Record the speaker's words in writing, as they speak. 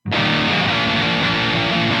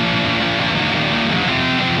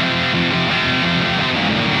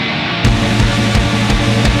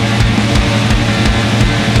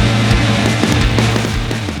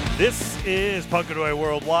Punkadoy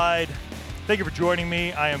Worldwide. Thank you for joining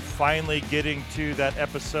me. I am finally getting to that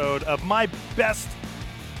episode of my best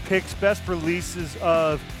picks, best releases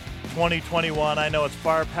of 2021. I know it's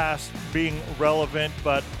far past being relevant,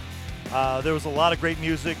 but there was a lot of great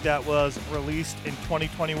music that was released in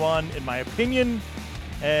 2021, in my opinion,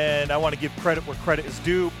 and I want to give credit where credit is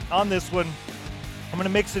due. On this one, I'm going to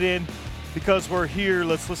mix it in because we're here.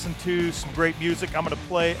 Let's listen to some great music. I'm going to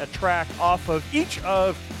play a track off of each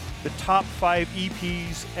of the top 5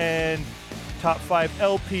 EPs and top 5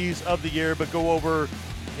 LPs of the year, but go over,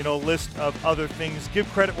 a list of other things. Give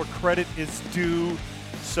credit where credit is due.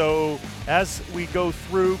 So as we go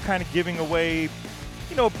through, kind of giving away,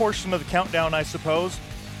 a portion of the countdown, I suppose.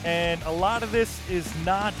 And a lot of this is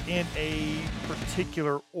not in a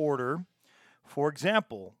particular order. For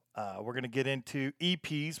example, we're going to get into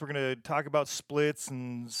EPs. We're going to talk about splits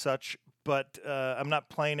and such. But I'm not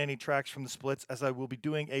playing any tracks from the splits, as I will be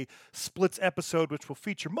doing a splits episode, which will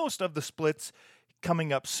feature most of the splits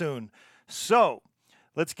coming up soon. So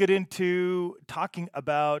let's get into talking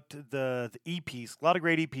about the EPs. A lot of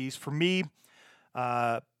great EPs. For me,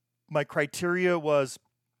 my criteria was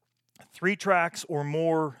 3 tracks or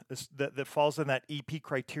more that falls in that EP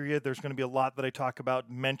criteria. There's going to be a lot that I talk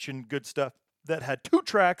about, mention good stuff that had 2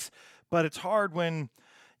 tracks, but it's hard when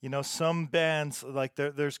some bands, like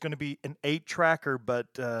there's going to be an 8-tracker, but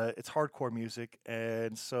it's hardcore music,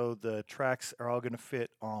 and so the tracks are all going to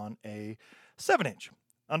fit on a 7-inch,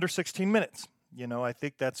 under 16 minutes. I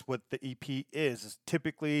think that's what the EP is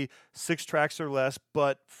typically 6 tracks or less,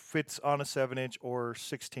 but fits on a 7-inch or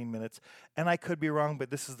 16 minutes. And I could be wrong, but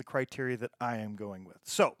this is the criteria that I am going with.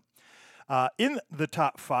 So in the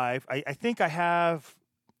top 5, I think I have,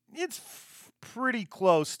 it's pretty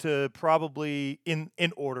close to probably in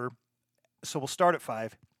order. So we'll start at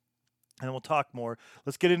 5 and we'll talk more.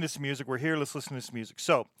 Let's get into some music. We're here. Let's listen to some music.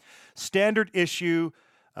 So Standard Issue,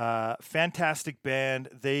 fantastic band.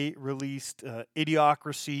 They released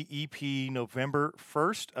Idiocracy EP November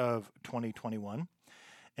 1st of 2021.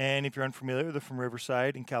 And if you're unfamiliar, they're from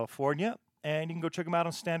Riverside in California. And you can go check them out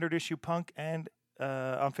on Standard Issue Punk and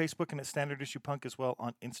on Facebook, and at Standard Issue Punk as well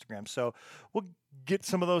on Instagram. So we'll get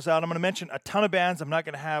some of those out. I'm going to mention a ton of bands. I'm not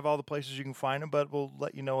going to have all the places you can find them, but we'll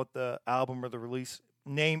let you know what the album or the release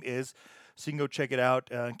name is, so you can go check it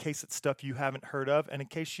out in case it's stuff you haven't heard of, and in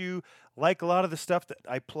case you like a lot of the stuff that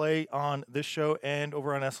I play on this show and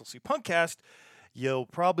over on SLC Punkcast, you'll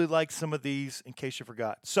probably like some of these in case you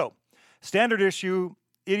forgot. So Standard Issue,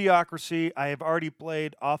 Idiocracy, I have already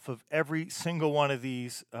played off of every single one of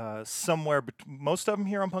these somewhere, but most of them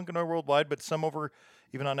here on Punkadoy Worldwide, but some over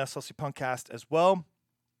even on SLC Punkcast as well.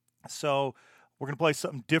 So we're going to play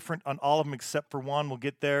something different on all of them except for one. We'll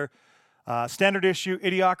get there. Standard Issue,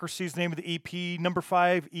 Idiocracy is the name of the EP, number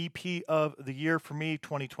 5 EP of the year for me,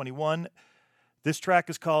 2021. This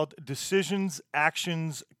track is called Decisions,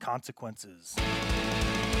 Actions, Consequences.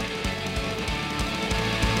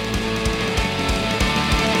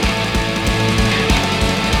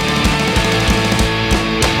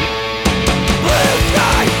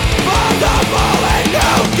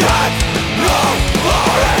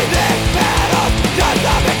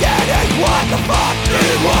 What the fuck do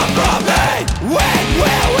you want from me? When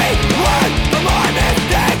will we learn from our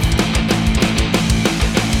mistakes?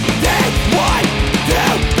 Take one to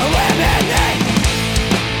eliminate,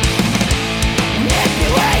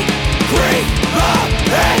 manipulate, create the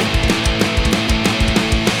pain.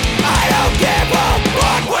 I don't give a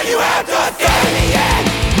fuck what you have to say. In the end,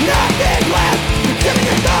 nothing left. Consuming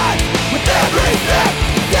your thoughts with every step.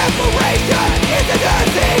 Desperation is a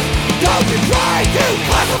disease. Don't you try to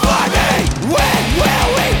classify me. When will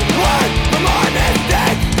we learn from our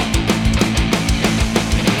mistakes?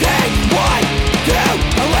 Take one to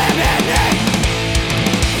eliminate,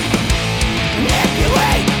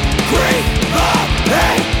 manipulate, create the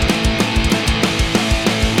pain.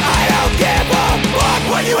 I don't give a fuck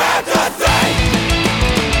what you have to say.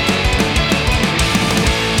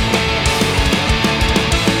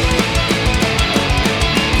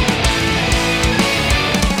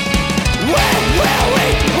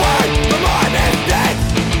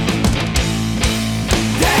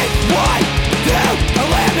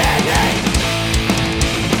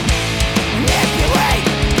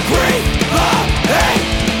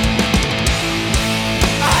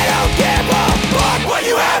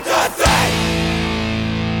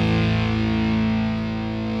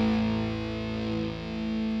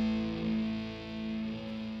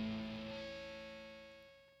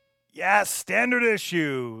 Yes, Standard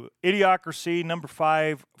Issue, Idiocracy, number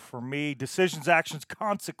 5 for me. Decisions, Actions,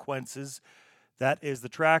 Consequences. That is the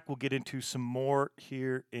track. We'll get into some more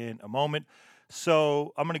here in a moment.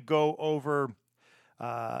 So I'm going to go over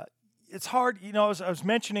It's hard, I was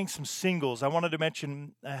mentioning some singles. I wanted to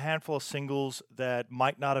mention a handful of singles that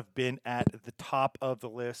might not have been at the top of the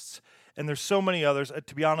lists, and there's so many others.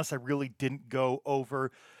 To be honest, I really didn't go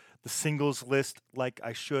over the singles list like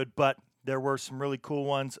I should, but there were some really cool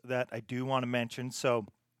ones that I do want to mention. So,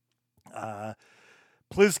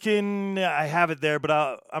 Pliskin, I have it there, but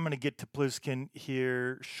I'm going to get to Pliskin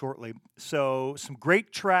here shortly. So, some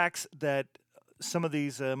great tracks that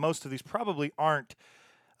most of these probably aren't.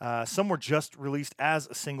 Some were just released as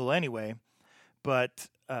a single anyway, but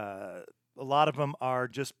a lot of them are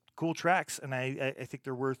just cool tracks, and I think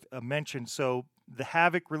they're worth a mention. So The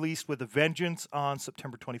Havoc released with a Vengeance on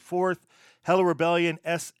September 24th. Hello Rebellion,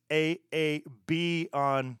 SAAB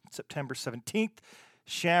on September 17th.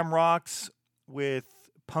 Shamrocks with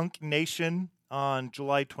Punk Nation on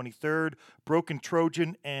July 23rd. Broken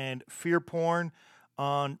Trojan and Fear Porn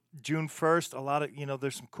on June 1st. A lot of,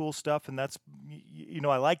 there's some cool stuff, and that's,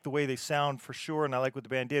 I like the way they sound for sure, and I like what the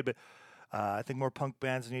band did, but I think more punk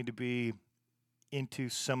bands need to be into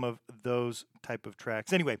some of those type of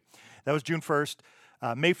tracks. Anyway, that was June 1st.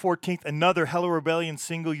 May 14th, another Hello Rebellion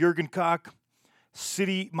single, Jürgen Koch,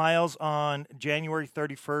 City Miles on January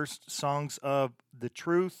 31st, Songs of the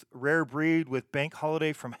Truth, Rare Breed with Bank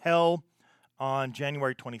Holiday from Hell on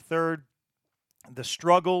January 23rd. The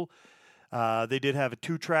Struggle, they did have a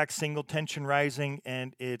 2-track single, Tension Rising,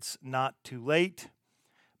 and It's Not Too Late.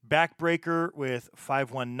 Backbreaker with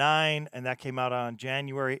 519, and that came out on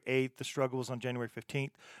January 8th. The Struggle was on January 15th.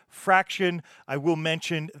 Fraction, I will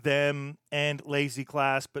mention them and Lazy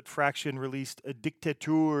Class, but Fraction released a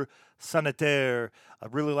Dictature Sanitaire. I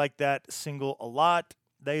really like that single a lot.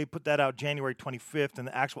 They put that out January 25th, and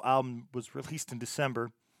the actual album was released in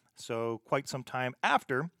December, so quite some time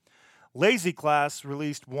after. Lazy Class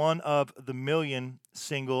released One of the Million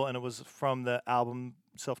single, and it was from the album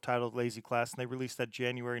self-titled Lazy Class, and they released that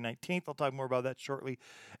January 19th. I'll talk more about that shortly.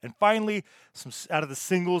 And finally, some out of the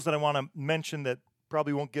singles that I want to mention that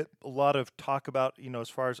probably won't get a lot of talk about, as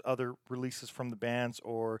far as other releases from the bands,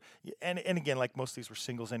 and again, like most of these were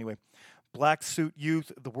singles anyway. Black Suit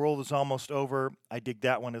Youth, The World Is Almost Over. I dig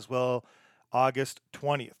that one as well. August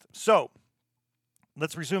 20th. So,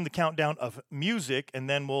 let's resume the countdown of music, and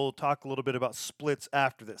then we'll talk a little bit about splits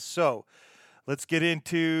after this. So, let's get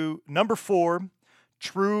into number 4,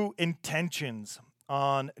 True Intentions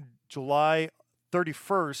on July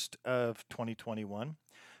 31st of 2021.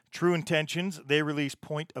 True Intentions, they released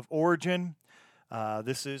Point of Origin.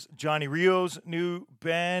 This is Johnny Rio's new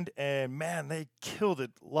band, and man, they killed it.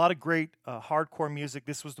 A lot of great hardcore music.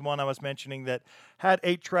 This was the one I was mentioning that had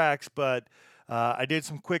 8 tracks, but I did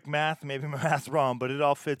some quick math, maybe my math's wrong, but it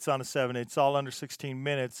all fits on a 7. It's all under 16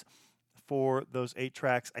 minutes for those 8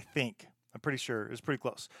 tracks, I think. I'm pretty sure. It was pretty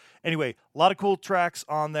close. Anyway, a lot of cool tracks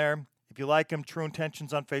on there. If you like them, True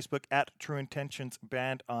Intentions on Facebook, at True Intentions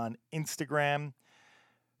Band on Instagram.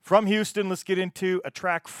 From Houston, let's get into a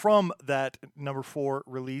track from that number 4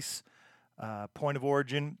 release, Point of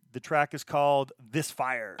Origin. The track is called This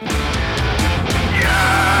Fire.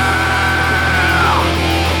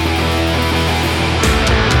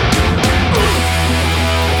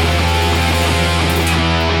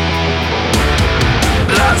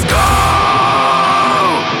 Let's go!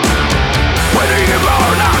 When the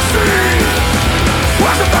evil now sees,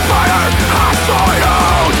 worship the fire, I saw you.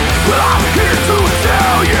 Well, I'm here to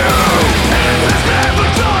tell you, there's never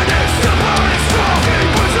darkness, the burning smoking,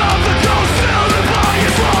 puts up the ghost till the body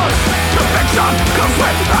is lost. Conviction comes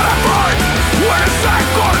with that effort, when it's sack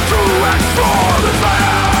on true and strong. The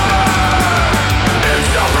fire, it's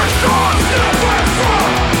never strong, never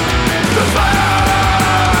strong. The fire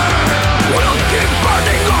will keep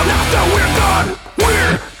burning long after we're gone.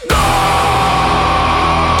 We're gone.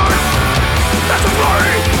 That's a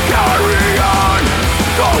glory, carry on.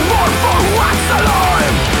 Go on for what's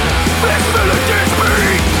alive. This melody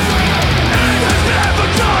speak. And there's never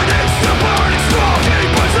darkness, the burning smoking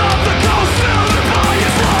puts up the ghost till the body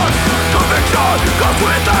is lost. Conviction comes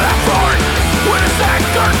with that effort, when it's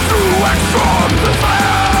anchored true and strong. The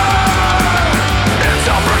fire, it's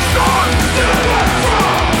never strong, never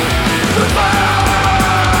strong. The fire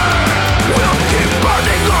will keep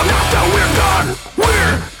burning long after we're gone.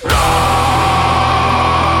 We're gone.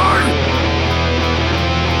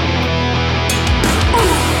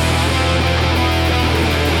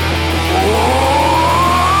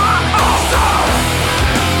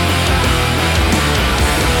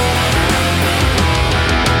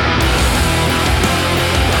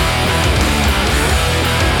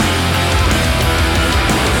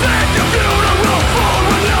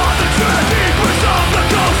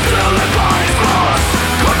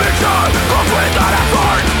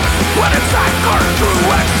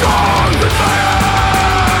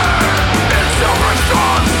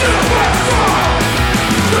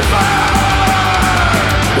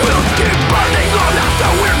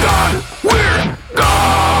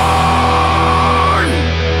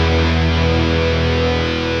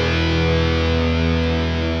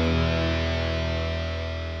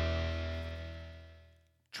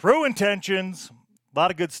 True Intentions. A lot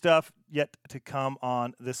of good stuff yet to come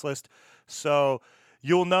on this list. So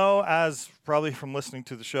you'll know, as probably from listening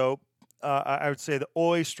to the show, I would say the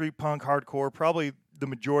oi, street punk, hardcore, probably the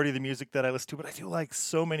majority of the music that I listen to, but I do like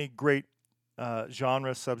so many great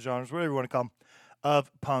genres, subgenres, whatever you want to call them,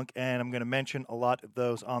 of punk, and I'm going to mention a lot of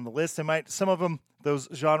those on the list. Some of them, those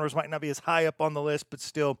genres might not be as high up on the list, but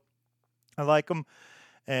still, I like them,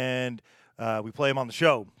 and we play them on the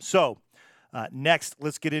show. So next,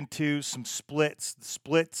 let's get into some splits. The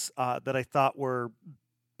splits that I thought were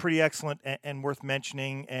pretty excellent and worth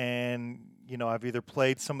mentioning, and I've either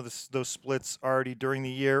played some of those splits already during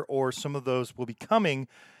the year, or some of those will be coming.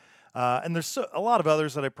 And there's a lot of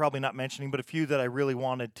others that I'm probably not mentioning, but a few that I really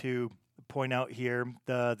wanted to point out here.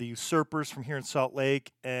 The Usurpers from here in Salt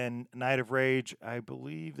Lake and Night of Rage, I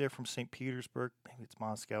believe they're from St. Petersburg. Maybe it's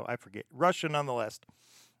Moscow. I forget. Russia nonetheless.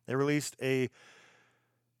 They released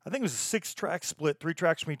I think it was a 6-track split, 3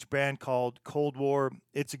 tracks from each band, called Cold War.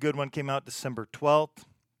 It's a good one. Came out December 12th.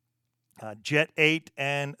 Jet 8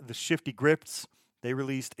 and the Shifty Grips, they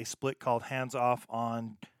released a split called Hands Off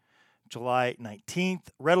on July 19th.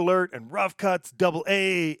 Red Alert and Rough Cuts, Double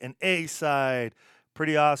A and A-Side.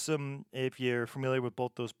 Pretty awesome. If you're familiar with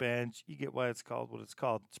both those bands, you get why it's called what it's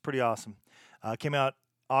called. It's pretty awesome. Came out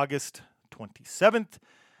August 27th.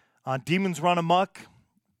 On Demons Run Amok,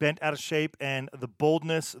 Bent Out of Shape, and The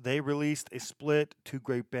Boldness, they released a split. 2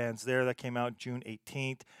 great bands there. That came out June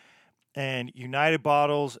 18th. And United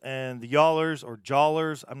Bottles and the Yawlers, or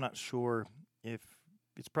Jawlers, I'm not sure if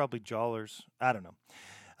it's probably Jawlers. I don't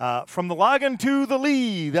know. From the Login to the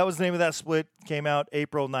Lee, that was the name of that split, came out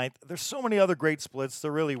April 9th. There's so many other great splits,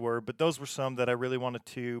 there really were, but those were some that I really wanted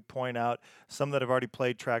to point out, some that I've already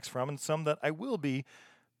played tracks from, and some that I will be,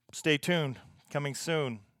 stay tuned, coming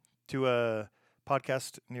soon to a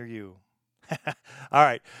podcast near you. All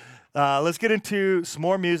right, let's get into some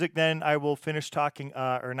more music, then I will finish talking,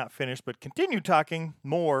 or not finish, but continue talking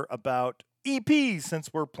more about EPs, since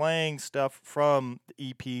we're playing stuff from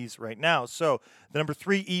the EPs right now. So the number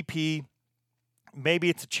 3 EP, maybe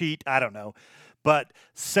it's a cheat, I don't know, but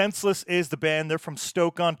Senseless is the band. They're from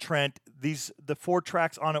Stoke-on-Trent. The 4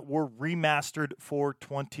 tracks on it were remastered for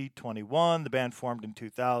 2021. The band formed in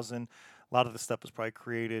 2000. A lot of the stuff was probably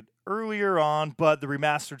created earlier on, but the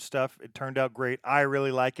remastered stuff, it turned out great. I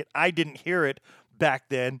really like it. I didn't hear it back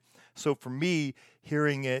then. So for me,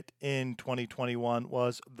 hearing it in 2021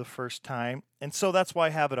 was the first time. And so that's why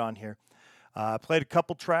I have it on here. I played a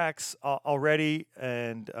couple tracks already,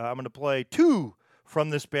 and I'm going to play 2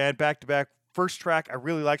 from this band back-to-back. First track I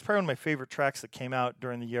really liked. Probably one of my favorite tracks that came out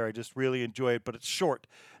during the year. I just really enjoy it, but it's short.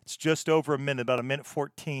 It's just over a minute, about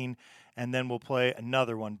 1:14, and then we'll play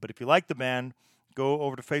another one. But if you like the band, go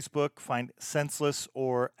over to Facebook, find Senseless,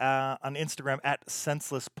 or on Instagram at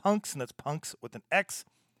Senseless Punks, and that's punks with an X.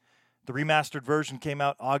 The remastered version came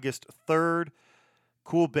out August 3rd.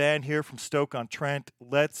 Cool band here from Stoke-on-Trent.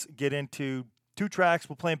 Let's get into 2 tracks.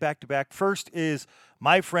 We'll play them back-to-back. First is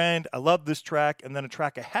My Friend. I love this track. And then a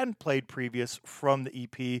track I hadn't played previous from the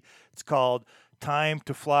EP. It's called Time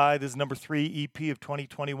to Fly. This is number 3 EP of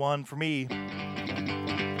 2021 for me.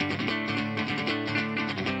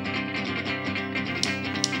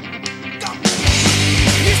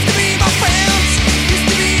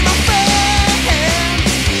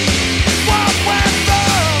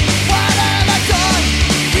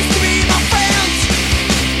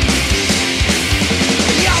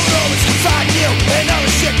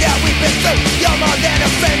 You're more than a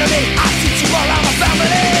friend to me. I teach you all I'm a family.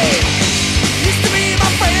 Used to be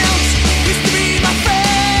my friends. Used to be my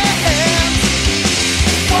friends.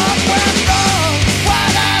 What went wrong?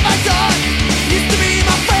 What have I done? Used to be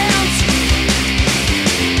my friends.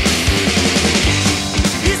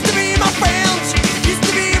 Used to be my friends. Used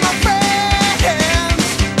to be my friends.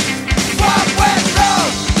 What went wrong?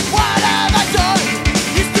 What have I done?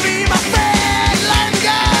 Used to be my friend. Let me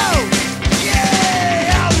go.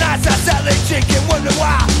 Yeah, all nights I sat there drinking, wondering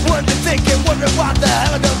why, wondering what the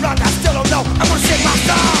hell I done wrong. I still don't know. I'm gonna sing my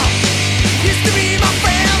song. Used to be my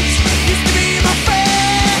friends. Used to be my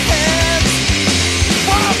friends.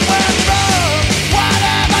 What went wrong? What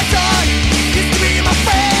have I done? Used to be my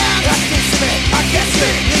friends. I guess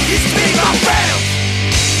me. Used to be my friends.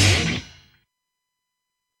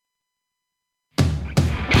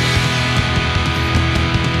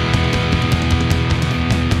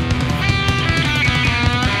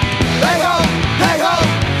 Hey ho, hey ho,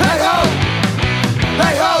 hey ho,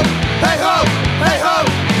 hey ho, hey ho, hey ho,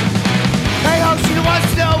 hey ho. She wants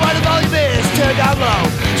to know why the volume is turned down low.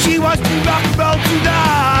 She wants to rock and roll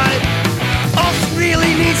tonight. All she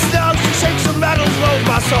really needs to know, she shakes some rattles, rolls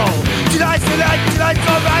my soul. Tonight's alright, alright,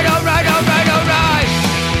 alright, alright, alright.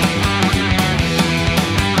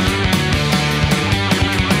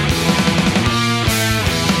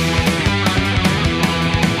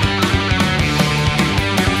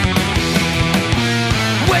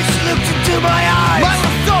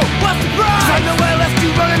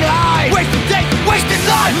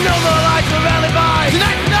 No more lies or alibis.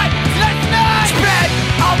 Tonight. Spread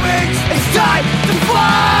our wings. It's time to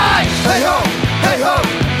fly. Hey ho, hey ho,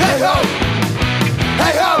 hey ho.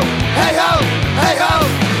 Hey ho, hey ho, hey ho.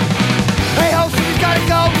 Hey ho, she's gotta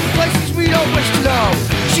go places we don't wish to know.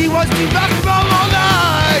 She wants to rock and roll all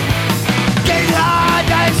night. Getting high,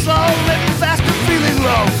 dying slow, living fast and feeling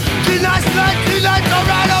low. Tonight's alright.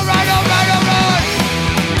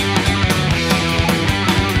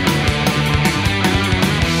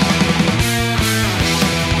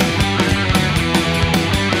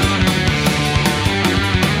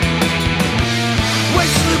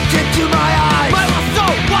 Into my eyes, my lost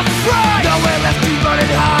soul, what's right? Nowhere left to run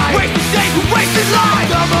and hide. Wasted days, wasted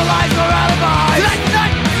lives. No more lies or alibis.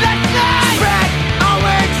 Tonight. Spread our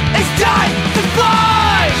wings. It's time to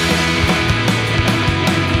fly.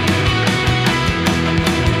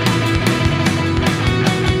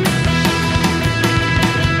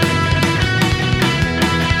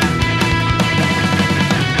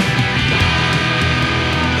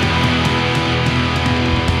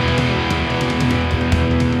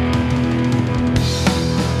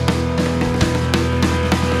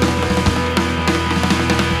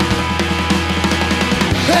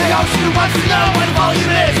 She wants to know when the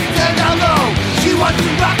volume is turned down low. She wants to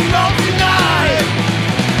rock and roll tonight.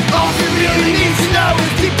 All she really needs to know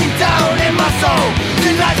is deep down in my soul.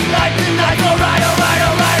 Tonight, alright. Hey ho, hey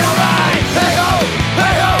ho, hey ho.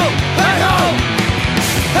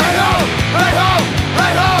 Hey ho, hey ho, hey ho. Hey ho, hey ho,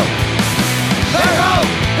 hey ho. Hey ho,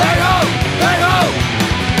 hey ho, hey ho.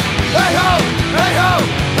 Hey ho, hey ho,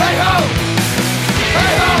 hey ho.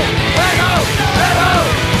 Hey ho,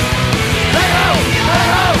 hey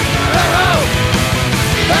ho. Hey ho!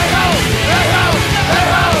 Hey ho! Hey ho! Hey ho!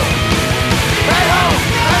 Hey ho!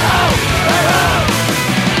 Hey ho! Hey ho!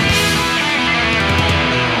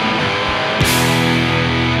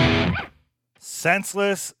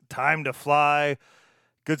 Senseless, Time to Fly.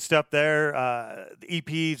 Good stuff there. The EP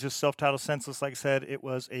is just self-titled Senseless. Like I said, it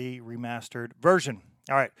was a remastered version.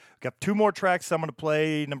 All right, we've got two more tracks I'm going to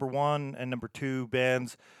play, number 1 and number 2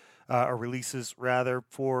 bands, or releases rather,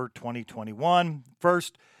 for 2021.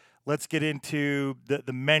 First, let's get into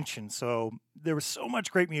the mention. So there was so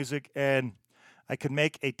much great music, and I could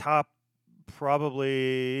make a top,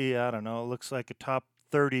 probably, I don't know, it looks like a top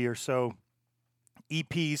 30 or so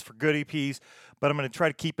EPs for good EPs, but I'm going to try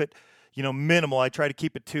to keep it, minimal. I try to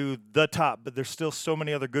keep it to the top, but there's still so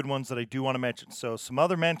many other good ones that I do want to mention. So some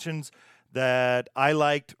other mentions that I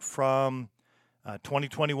liked from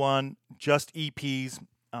 2021, just EPs.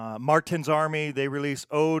 Martin's Army, they released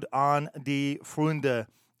Ode an die Freunde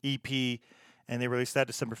EP, and they released that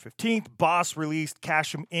December 15th. Boss released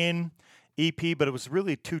Cash 'Em In EP, but it was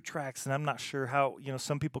really 2 tracks, and I'm not sure how,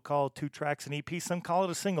 some people call 2 tracks an EP, some call it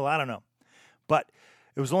a single, I don't know. But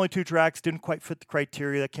it was only 2 tracks, didn't quite fit the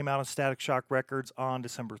criteria. That came out on Static Shock Records on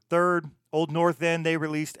December 3rd. Old North End, they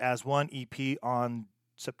released as one EP on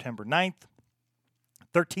September 9th.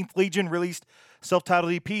 13th Legion released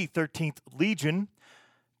self-titled EP, 13th Legion,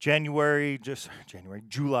 July.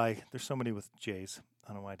 There's so many with J's. I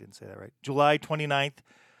don't know why I didn't say that right. July 29th.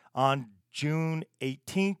 On June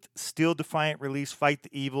 18th, Still Defiant released Fight the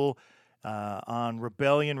Evil on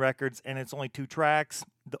Rebellion Records, and it's only 2 tracks.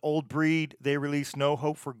 The Old Breed, they released No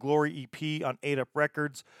Hope for Glory EP on 8 Up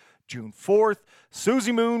Records, June 4th.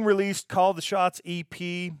 Susie Moon released Call the Shots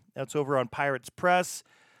EP. That's over on Pirates Press.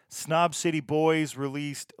 Snob City Boys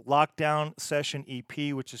released Lockdown Session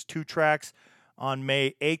EP, which is 2 tracks, on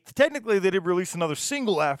May 8th. Technically, they did release another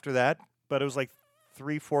single after that, but it was like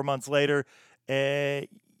 3-4 months later.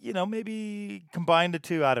 Maybe combined the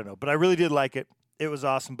 2, I don't know. But I really did like it. It was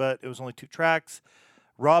awesome, but it was only 2 tracks.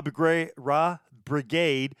 Raw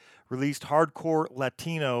Brigade released Hardcore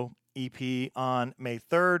Latino EP on May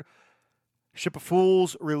 3rd. Ship of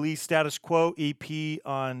Fools released Status Quo EP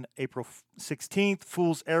on April 16th.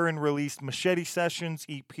 Fool's Errand released Machete Sessions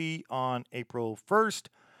EP on April 1st.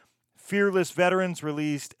 Fearless Veterans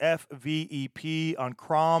released FVEP on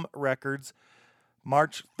Crom Records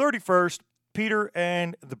March 31st. Peter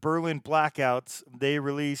and the Berlin Blackouts, they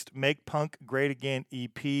released Make Punk Great Again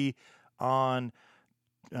EP on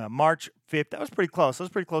March 5th. That was pretty close. I was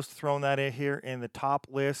pretty close to throwing that in here in the top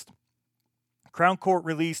list. Crown Court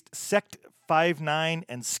released Sect 5-9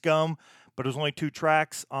 and Scum, but it was only 2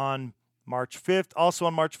 tracks on March 5th. Also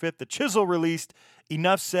on March 5th, The Chisel released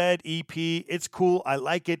Enough Said EP. It's cool. I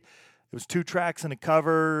like it. It was 2 tracks and a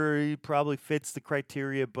cover. It probably fits the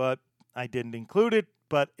criteria, but I didn't include it.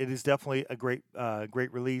 But it is definitely a great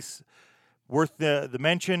release. Worth the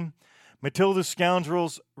mention. Matilda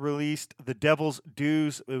Scoundrels released The Devil's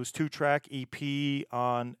Dues. It was 2-track EP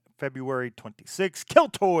on February 26th.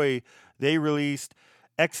 Killtoy, they released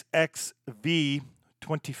XXV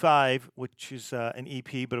 25, which is an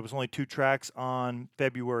EP, but it was only 2 tracks on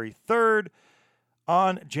February 3rd.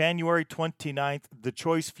 On January 29th, The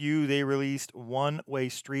Choice Few, they released One Way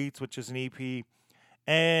Streets, which is an EP.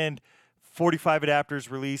 And 45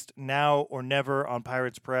 Adapters released Now or Never on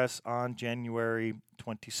Pirates Press on January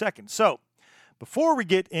 22nd. So, before we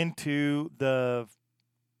get into the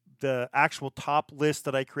actual top list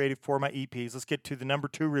that I created for my EPs, let's get to the number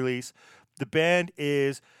 2 release. The band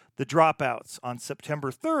is The Dropouts. On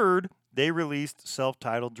September 3rd, they released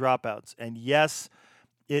self-titled Dropouts. And yes,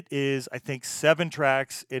 it is, I think, 7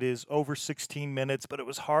 tracks. It is over 16 minutes, but it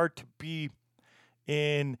was hard to be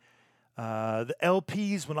in the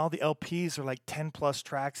LPs when all the LPs are like 10 plus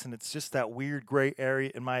tracks, and it's just that weird gray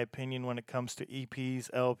area, in my opinion, when it comes to EPs,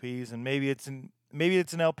 LPs, and maybe it's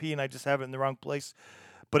an LP and I just have it in the wrong place,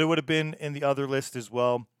 but it would have been in the other list as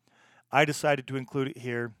well. I decided to include it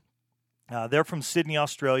here. They're from Sydney,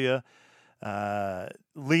 Australia.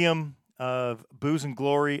 Liam of Booze and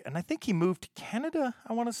Glory, and I think he moved to Canada,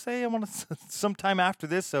 I want to sometime after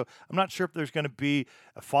this, so I'm not sure if there's going to be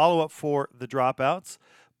a follow-up for The Dropouts,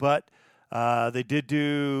 but they did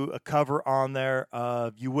do a cover on there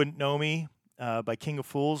of You Wouldn't Know Me by King of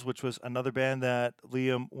Fools, which was another band that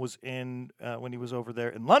Liam was in when he was over there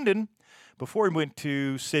in London before he went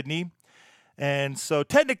to Sydney. And so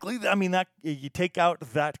technically, I mean, that you take out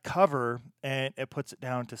that cover and it puts it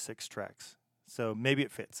down to 6 tracks. So maybe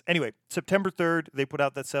it fits. Anyway, September 3rd, they put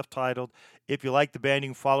out that self-titled. If you like the band, you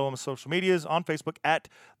can follow them on social medias, on Facebook at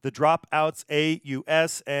The Dropouts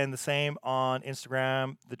AUS, and the same on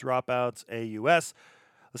Instagram, The Dropouts AUS.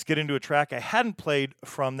 Let's get into a track I hadn't played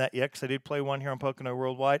from that yet, because I did play one here on Pocono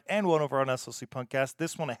Worldwide and one over on SLC Punkcast.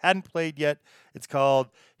 This one I hadn't played yet. It's called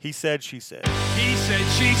He Said, She Said. He said,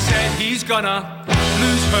 she said, he's gonna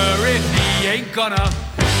lose her if he ain't gonna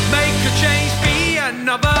make a change, be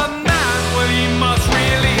another man. Well, he must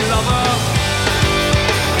really love her.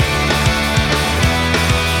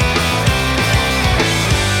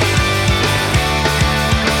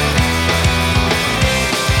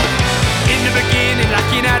 In the beginning, like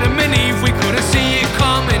in Adam and Eve, we couldn't see it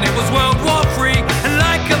coming. It was World War III, and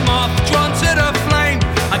like a moth drawn to the flame,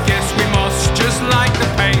 I guess we must just like the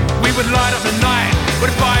pain. We would light up the night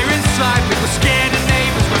with a fire inside. We were scared of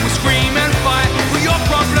neighbors when we scream and fight. Well, your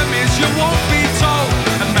problem is you won't be told,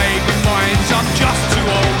 and maybe mine's I'm just too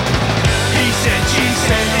old. He said, she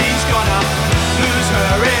said, he's gonna lose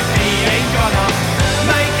her if he ain't gonna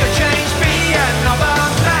make a change, be another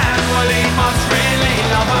man. Well, he must really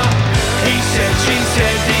love her. He said, she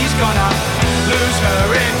said, he's gonna lose her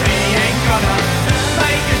if he ain't gonna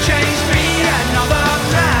make a change, be another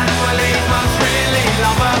man. Well, he must really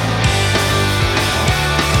love her.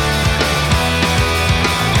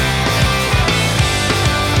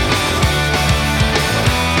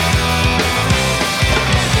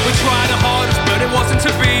 We tried the hardest, but it wasn't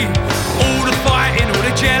to be. All the fighting, all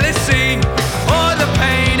the jealousy, all the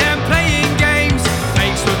pain and playing games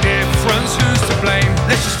makes no difference who's to blame.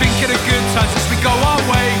 Let's just think of the good times as we go our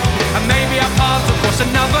way, and maybe our paths will cross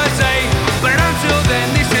another day. But until then,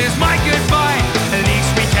 this is my goodbye. At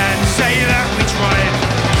least we can say that we tried.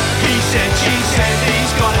 He said, she said,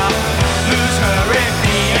 he's gonna lose her if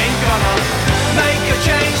he ain't gonna make a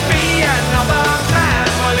change, be another man.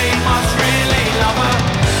 Well, he must really love her.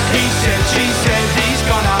 He said, she said, he's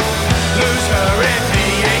gonna lose her if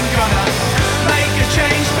he ain't gonna make a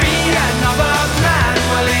change, be another man.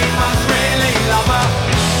 Well, he must really love her.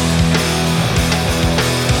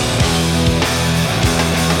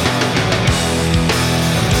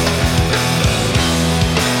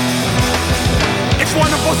 If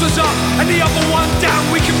one of us was up and the other one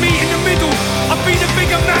down, we can meet in the middle. I'd be the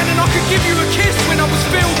bigger man and I could give you a kiss when I was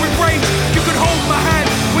filled with rage. You could hold my hand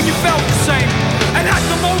when you felt the same. And at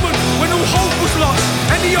the moment when all hope was lost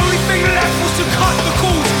and the only thing left was to cut the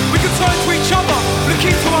calls, we could turn to each other, look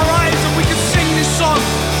into our eyes, and we could sing this song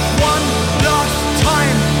one last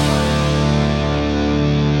time.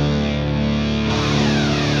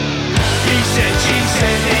 He said, she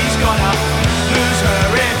said, he's gonna lose her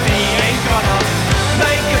if he ain't gonna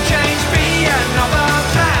make a change, be another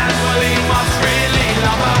man. Well, he must really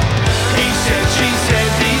love her. He said, she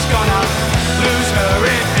said, he's gonna lose her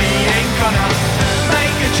if he ain't gonna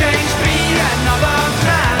make a change, be another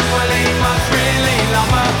man. Well, he must really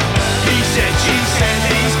love her.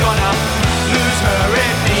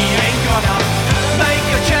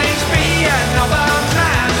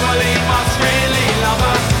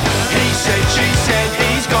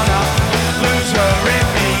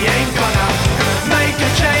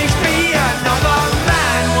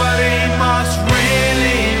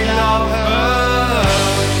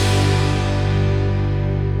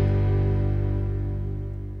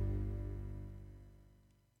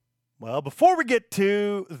 Before we get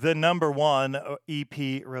to the number one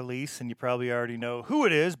EP release, and you probably already know who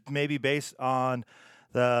it is, maybe based on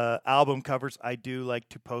the album covers I do like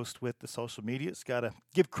to post with the social medias. Got to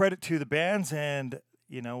give credit to the bands and,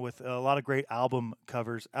 with a lot of great album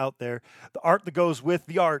covers out there. The art that goes with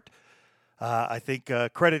the art, I think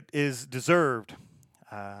credit is deserved.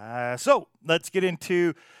 So let's get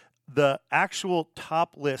into the actual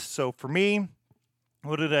top list. So for me,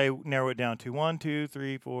 what did I narrow it down to? 1, 2,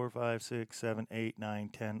 3, 4, 5, 6, 7, 8, 9,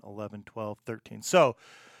 10, 11, 12, 13. So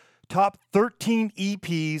top 13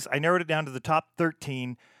 EPs. I narrowed it down to the top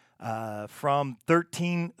 13 from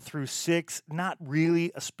 13 through 6. Not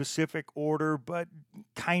really a specific order, but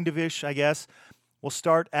kind of ish, I guess. We'll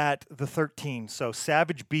start at the 13. So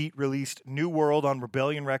Savage Beat released New World on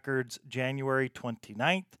Rebellion Records January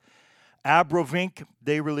 29th. Abrovink,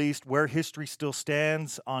 they released Where History Still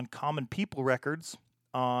Stands on Common People Records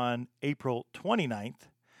on April 29th.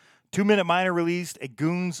 2 Minute Minor released A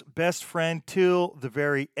Goon's Best Friend Till the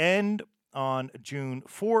Very End on June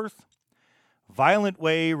 4th. Violent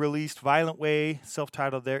Way released Violent Way,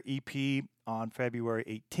 self-titled their EP, on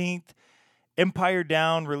February 18th. Empire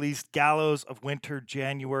Down released Gallows of Winter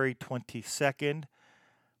January 22nd.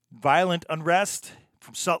 Violent Unrest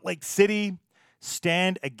from Salt Lake City,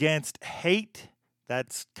 Stand Against Hate.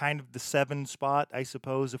 That's kind of the 7 spot, I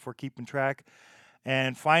suppose, if we're keeping track.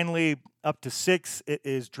 And finally, up to 6, it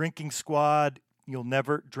is Drinking Squad, You'll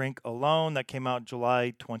Never Drink Alone. That came out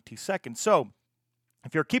July 22nd. So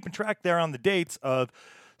if you're keeping track there on the dates of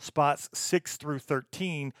spots 6 through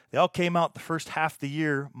 13, they all came out the first half of the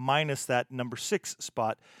year minus that number 6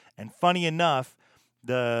 spot. And funny enough,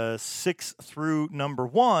 the 6 through number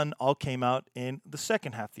 1 all came out in the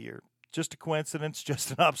second half of the year. Just a coincidence,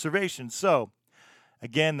 just an observation. So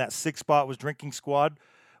again, that 6th spot was Drinking Squad.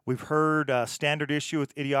 We've heard Standard Issue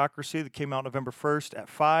with Idiocracy that came out November 1st at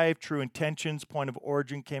 5. True Intentions, Point of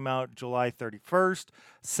Origin came out July 31st.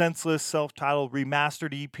 Senseless, self-titled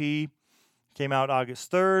remastered EP came out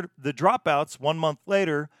August 3rd. The Dropouts, 1 month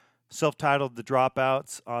later, self-titled The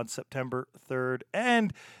Dropouts on September 3rd.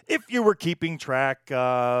 And if you were keeping track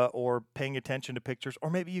or paying attention to pictures, or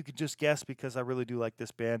maybe you could just guess because I really do like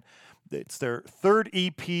this band, it's their 3rd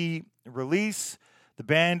EP release. The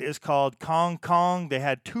band is called Kong Kong. They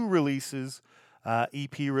had 2 releases,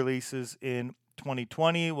 EP releases in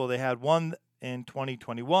 2020. Well, they had one in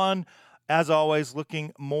 2021. As always,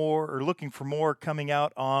 looking for more coming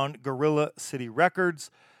out on Gorilla City Records.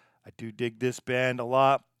 I do dig this band a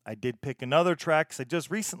lot. I did pick another track because I just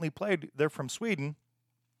recently played. They're from Sweden,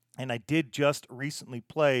 and I did just recently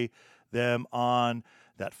play them on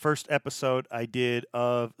that first episode I did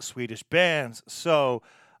of Swedish bands. So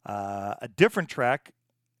a different track,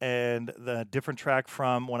 and the different track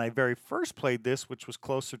from when I very first played this, which was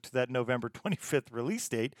closer to that November 25th release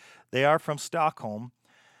date. They are from Stockholm.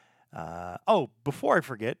 Before I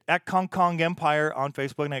forget, at Kong Kong Empire on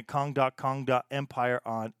Facebook and at kong.kong.empire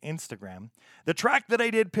on Instagram. The track that I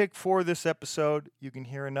did pick for this episode, you can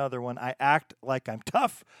hear another one, I Act Like I'm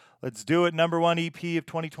Tough. Let's do it. Number 1 EP of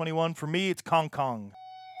 2021. For me, it's Kong Kong.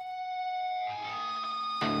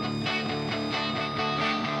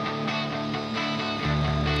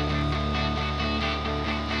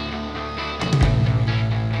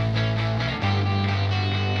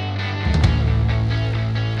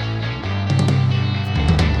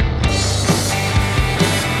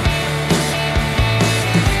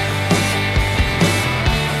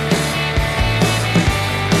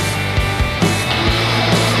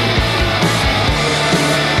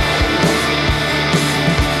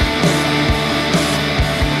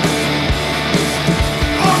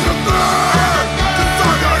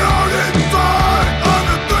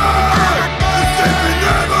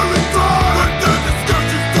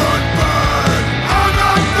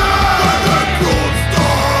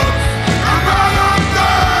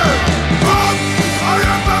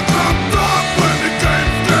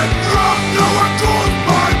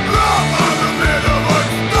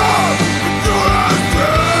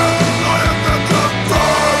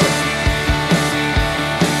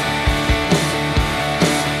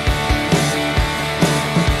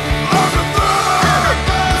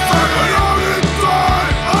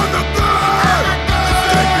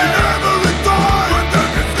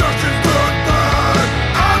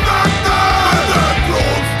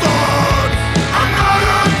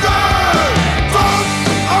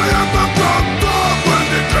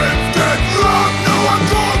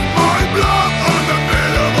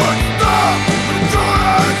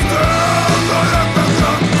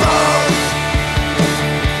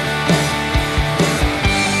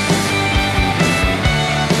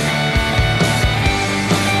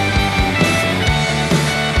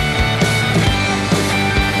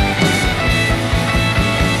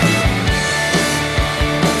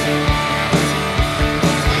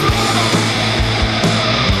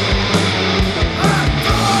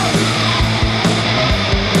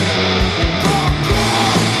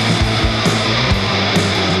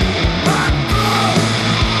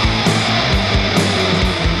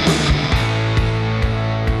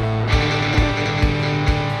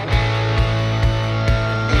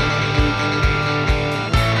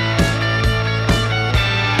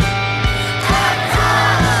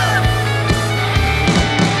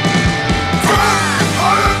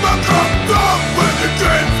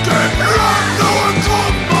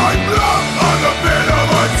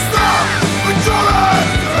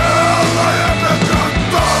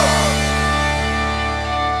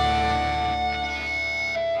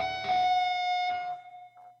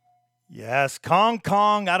 Yes, Kong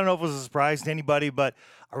Kong. I don't know if it was a surprise to anybody, but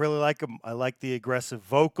I really like him. I like the aggressive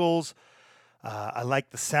vocals. I like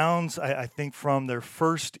the sounds. I think from their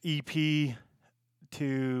first EP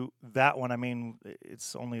to that one, I mean,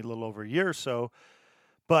 it's only a little over a year or so,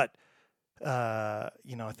 but I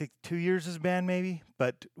think 2 years as a band maybe.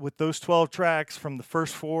 But with those 12 tracks from the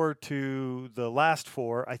first 4 to the last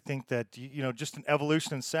 4, I think that, just an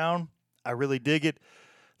evolution in sound. I really dig it.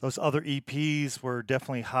 Those other EPs were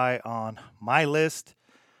definitely high on my list.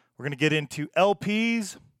 We're going to get into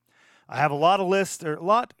LPs. I have a lot of lists, or a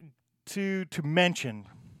lot to mention,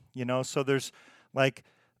 so there's like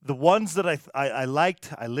the ones that I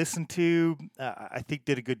liked, I listened to, I think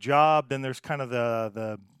did a good job. Then there's kind of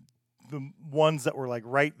the ones that were like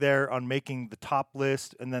right there on making the top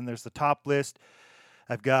list, and then there's the top list.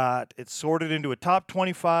 I've got it sorted into a top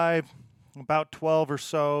 25, about 12 or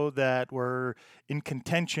so that were in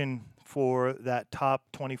contention for that top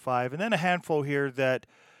 25, and then a handful here that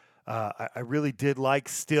I really did like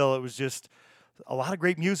still. It was just a lot of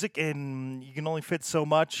great music, and you can only fit so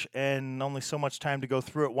much and only so much time to go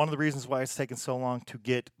through it. One of the reasons why it's taken so long to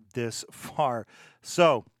get this far.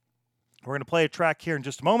 So we're going to play a track here in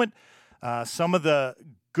just a moment. Some of the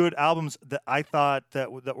good albums that I thought that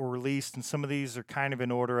were released, and some of these are kind of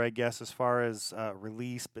in order, I guess, as far as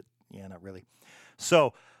release, but yeah, not really.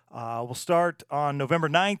 So we'll start on November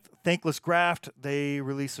 9th. Thankless Graft, they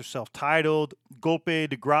released their self-titled. Golpe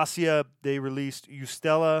de Gracia, they released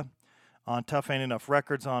Ustela on Tough Ain't Enough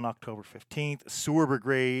Records on October 15th.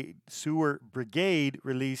 Sewer Brigade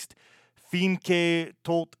released Finke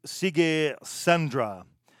Tot Sige Sandra.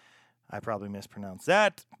 I probably mispronounced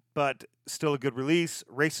that, but still a good release.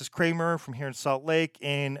 Racist Kramer from here in Salt Lake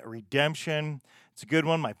in Redemption. It's a good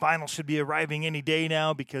one. My vinyl should be arriving any day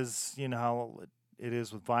now because you know how it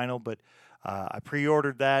is with vinyl, but I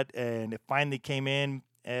pre-ordered that and it finally came in,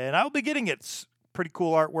 and I'll be getting it. It's pretty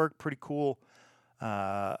cool artwork, pretty cool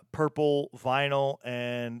purple vinyl,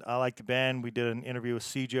 and I like the band. We did an interview with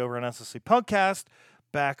CJ over on SSC Punkcast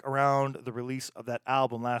back around the release of that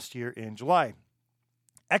album last year in July.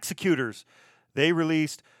 Executors, they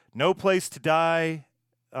released No Place to Die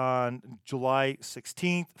on July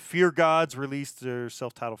 16th. Fear Gods released their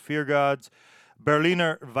self-titled Fear Gods.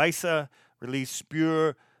 Berliner Weisse released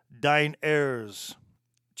Spür Dein Erz.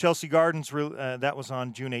 Chelsea Gardens, that was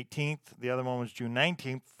on June 18th. The other one was June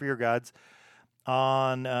 19th, Fear Gods.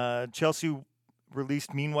 On Chelsea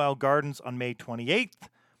released Meanwhile Gardens on May 28th.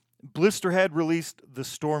 Blisterhead released The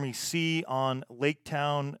Stormy Sea on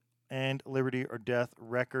Laketown and Liberty or Death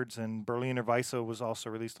Records, and Berliner Weisse was also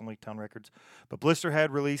released on Laketown Records. But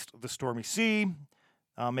Blisterhead released The Stormy Sea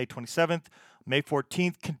May 27th. May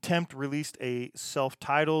 14th, Contempt released a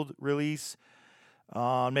self-titled release.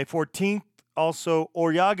 On May 14th, also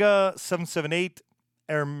Oryaga 778,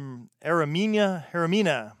 Eramina.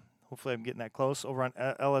 Hopefully I'm getting that close. Over on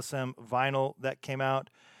LSM Vinyl, that came out.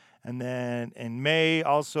 And then in May,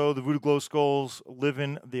 also the Voodoo Glow Skulls,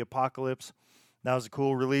 Livin' the Apocalypse. That was a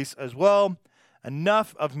cool release as well.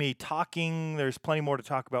 Enough of me talking. There's plenty more to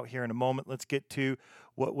talk about here in a moment. Let's get to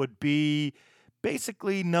what would be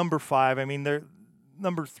basically number 5. I mean, they're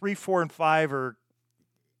number 3, 4, and 5 are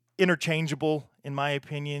interchangeable in my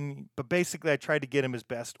opinion. But basically, I tried to get them as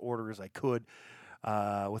best order as I could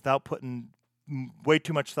without putting way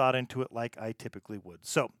too much thought into it like I typically would.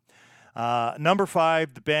 So, number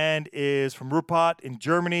 5, the band is from Ruppert in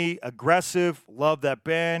Germany. Aggressive, love that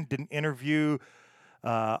band. Did an interview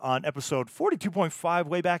on episode 42.5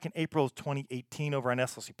 way back in April of 2018 over on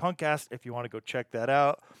SLC Punkcast. If you want to go check that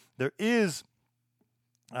out, there is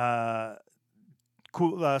some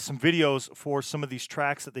videos for some of these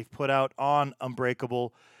tracks that they've put out on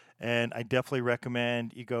Unbreakable, and I definitely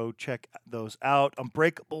recommend you go check those out.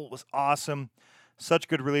 Unbreakable was awesome. Such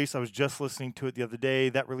good release. I was just listening to it the other day.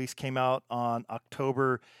 That release came out on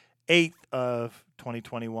October 8th of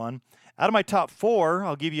 2021. Out of my top 4,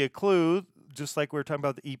 I'll give you a clue. Just like we were talking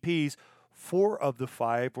about the EPs, 4 of the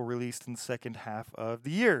 5 were released in the second half of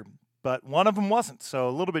the year, but one of them wasn't. So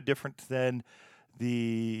a little bit different than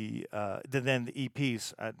the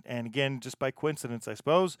EPs. And again, just by coincidence, I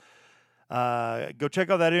suppose. Go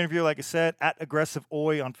check out that interview, like I said, at Aggressive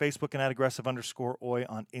Oi on Facebook and at Aggressive_Oi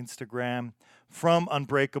on Instagram. From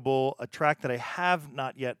Unbreakable, a track that I have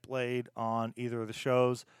not yet played on either of the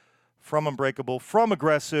shows. From Unbreakable, from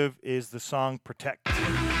Aggressive, is the song Protect.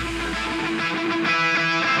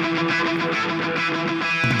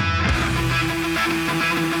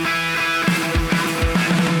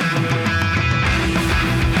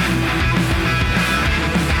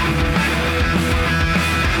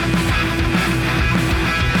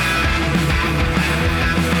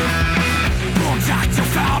 Protect your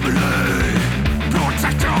family.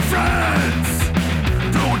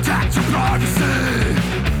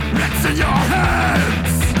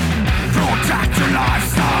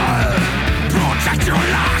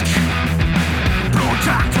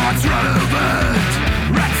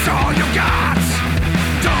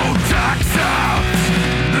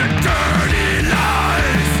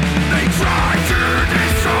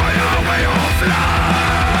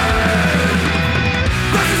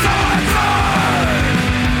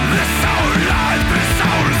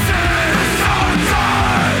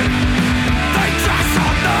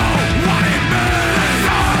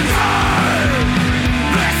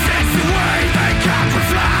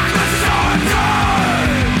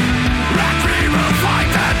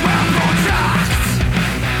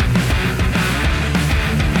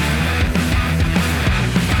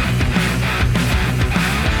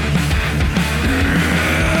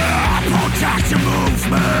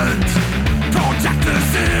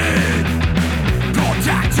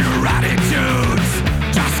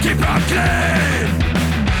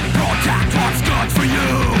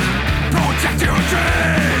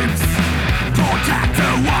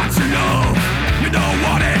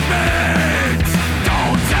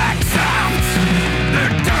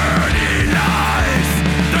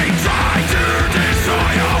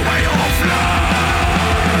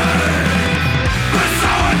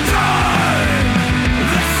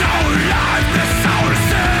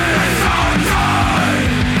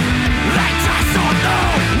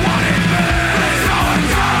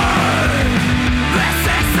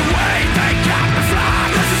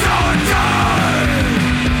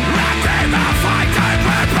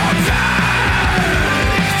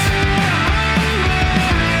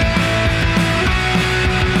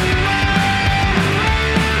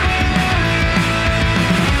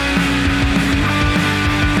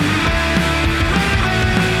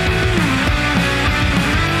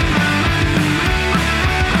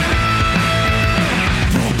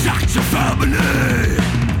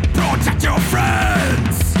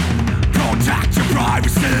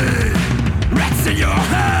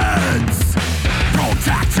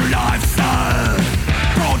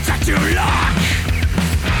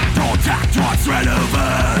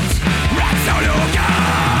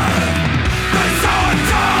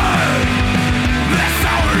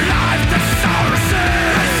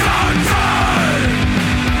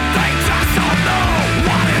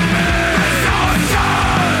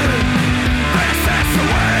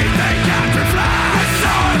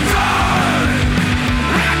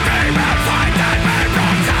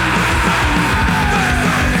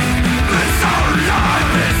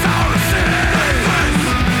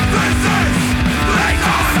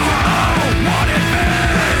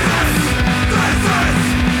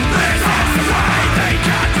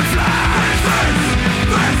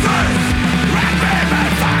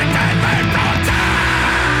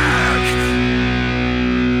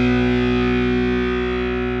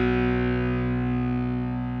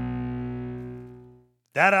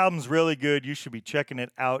 That album's really good. You should be checking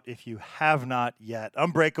it out if you have not yet.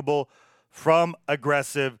 Unbreakable from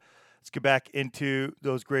Aggressive. Let's get back into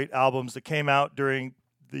those great albums that came out during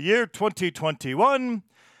the year 2021.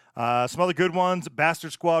 Some other good ones.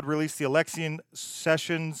 Bastard Squad released the Alexian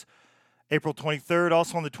Sessions April 23rd.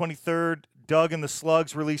 Also on the 23rd, Doug and the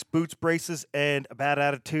Slugs released Boots, Braces, and A Bad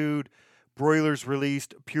Attitude. Broilers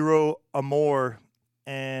released Puro Amor.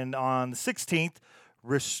 And on the 16th,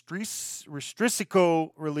 Restrisico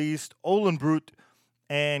released Olenbrut.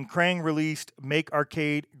 And Krang released Make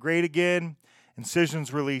Arcade Great Again.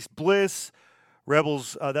 Incisions released Bliss.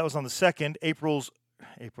 Rebels, that was on the 2nd.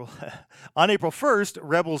 On April 1st,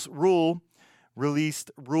 Rebels Rule released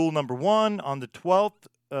Rule number 1. On the 12th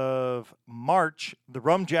of March, the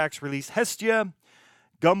Rumjacks released Hestia.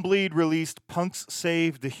 Gumbleed released Punks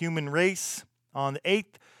Save the Human Race. On the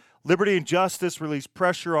 8th, Liberty and Justice released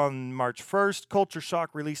Pressure on March 1st. Culture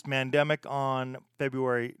Shock released Mandemic on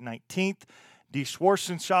February 19th. Die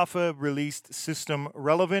Schwarzenschaffe released System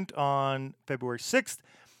Relevant on February 6th.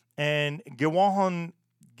 And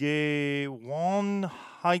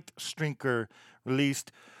Gewohnheitstrinker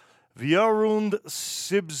released Vierund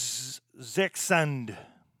Sibsexand.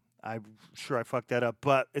 I'm sure I fucked that up,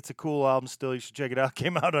 but it's a cool album still. You should check it out.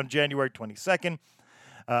 Came out on January 22nd.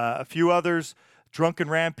 A few others. Drunken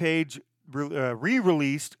Rampage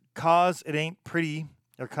re-released Cause It Ain't Pretty,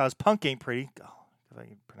 or Cause Punk Ain't Pretty. Oh, if I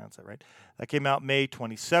can pronounce that right. That came out May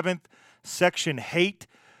 27th. Section Hate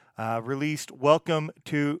released Welcome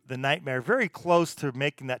to the Nightmare. Very close to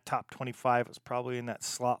making that top 25. It was probably in that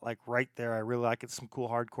slot, like right there. I really like it. Some cool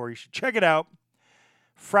hardcore. You should check it out.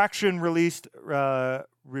 Fraction released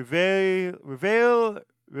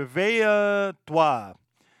Réveille-toi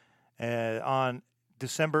on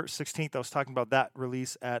December 16th. I was talking about that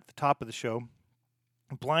release at the top of the show.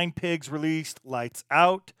 Blind Pigs released Lights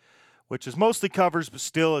Out, which is mostly covers, but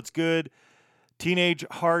still it's good. Teenage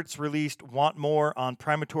Hearts released Want More on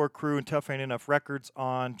Primator Crew and Tough Ain't Enough Records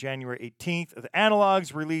on January 18th. The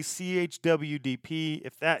Analogs released CHWDP.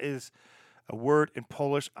 If that is a word in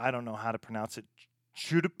Polish, I don't know how to pronounce it.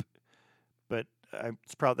 Chudup, but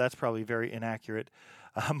that's probably very inaccurate.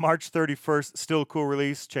 March 31st, still a cool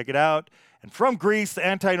release. Check it out. And from Greece, the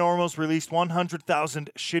Anti-Normals released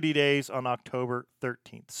 100,000 Shitty Days on October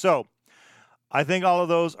 13th. So I think all of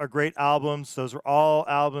those are great albums. Those are all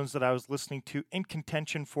albums that I was listening to in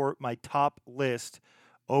contention for my top list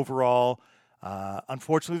overall.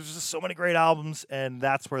 Unfortunately, there's just so many great albums, and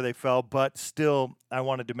that's where they fell. But still, I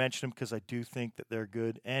wanted to mention them because I do think that they're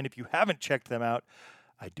good. And if you haven't checked them out,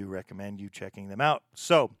 I do recommend you checking them out.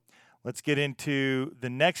 So let's get into the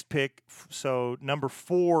next pick. So number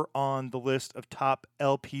 4 on the list of top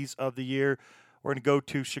LPs of the year. We're going to go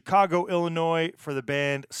to Chicago, Illinois for the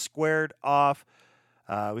band Squared Off.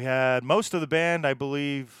 We had most of the band, I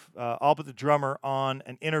believe, all but the drummer, on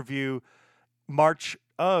an interview March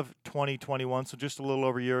of 2021, so just a little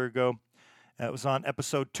over a year ago. It was on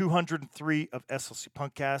episode 203 of SLC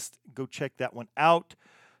Punkcast. Go check that one out.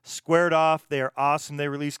 Squared Off, they are awesome. They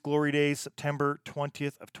released Glory Days September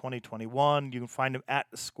 20th of 2021. You can find them at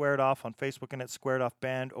Squared Off on Facebook and at Squared Off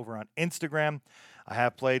Band over on Instagram. I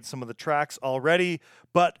have played some of the tracks already,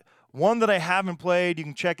 but one that I haven't played, you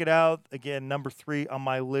can check it out. Again, number 3 on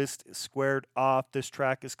my list is Squared Off. This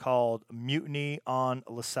track is called Mutiny on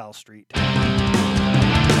LaSalle Street.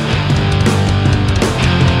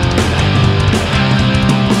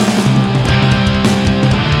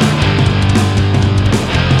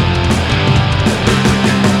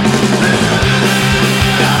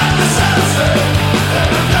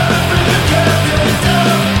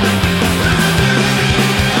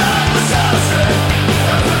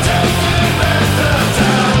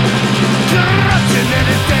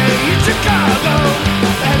 Chicago,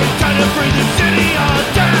 and it's time to bring the city on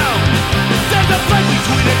down. There's a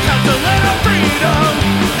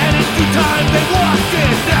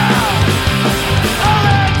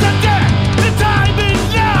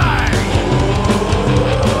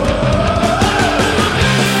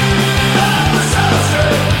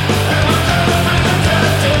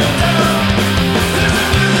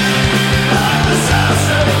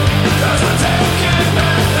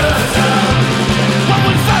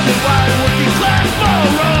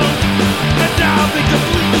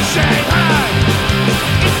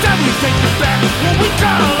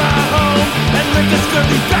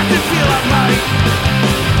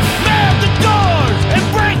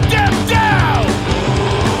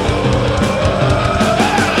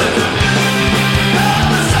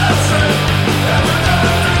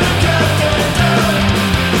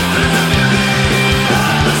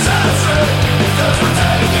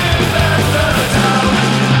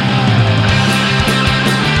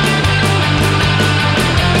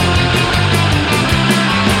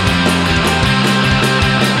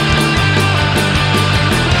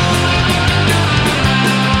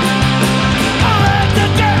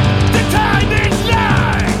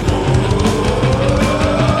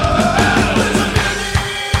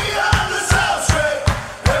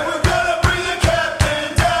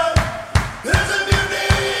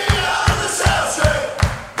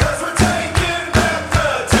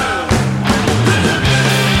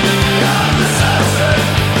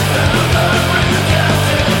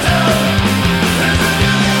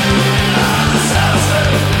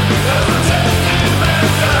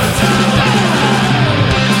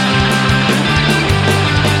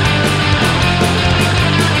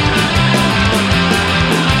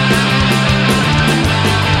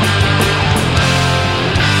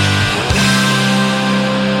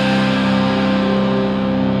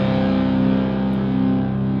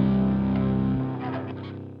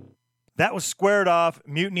That was Squared Off,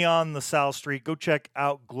 Mutiny on the South Street. Go check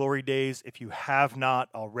out Glory Days if you have not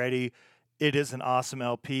already. It is an awesome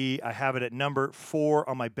LP. I have it at number 4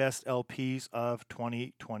 on my best LPs of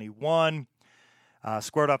 2021.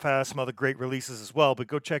 Squared Off has some other great releases as well, but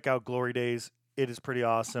go check out Glory Days. It is pretty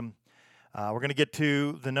awesome. We're going to get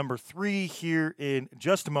to the number 3 here in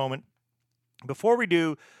just a moment. Before we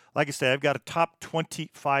do, like I said, I've got a top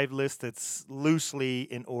 25 list that's loosely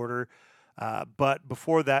in order. But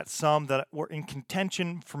before that, some that were in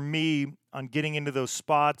contention for me on getting into those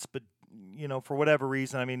spots, but, for whatever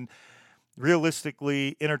reason, I mean,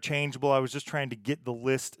 realistically, interchangeable. I was just trying to get the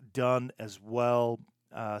list done as well.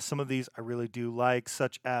 Some of these I really do like,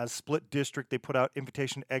 such as Split District. They put out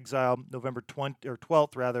Invitation to Exile November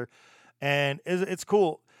 12th, rather, and it's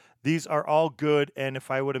cool. These are all good, and if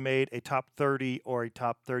I would have made a top 30 or a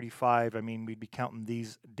top 35, I mean, we'd be counting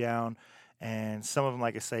these down. And some of them,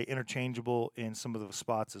 like I say, interchangeable in some of the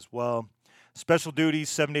spots as well. Special Duties,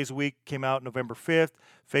 7 days a week, came out November 5th.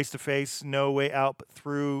 Face to Face, No Way Out, but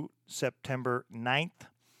through September 9th.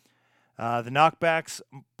 The Knockbacks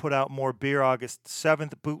put out More Beer August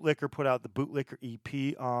 7th. Bootlicker put out the Bootlicker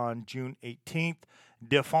EP on June 18th.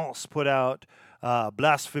 Défense put out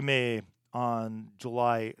Blasphème on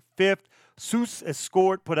July 5th. Sous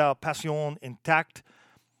Escort put out Passion Intact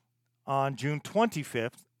on June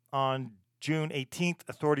 25th. On June 18th,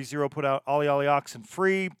 Authority Zero put out Ollie Ollie Oxen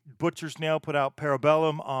Free. Butcher's Nail put out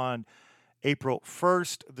Parabellum on April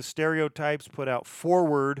 1st. The Stereotypes put out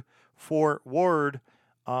Forward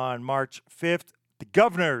on March 5th. The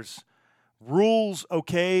Governors, Rules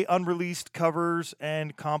OK, unreleased covers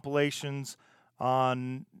and compilations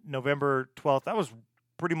on November 12th. That was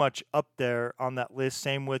pretty much up there on that list.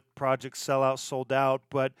 Same with Project Sellout, Sold Out,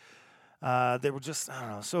 but they were just,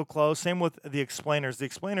 so close. Same with The Explainers. The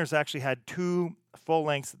Explainers actually had 2 full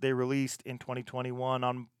lengths that they released in 2021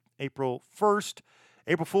 on April 1st.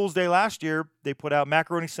 April Fool's Day last year, they put out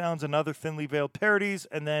Macaroni Sounds and Other Thinly Veiled Parodies.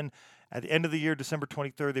 And then at the end of the year, December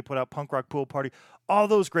 23rd, they put out Punk Rock Pool Party. All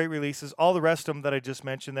those great releases, all the rest of them that I just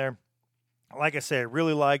mentioned there. Like I say, I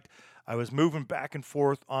really liked. I was moving back and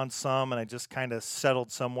forth on some, and I just kind of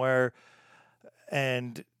settled somewhere.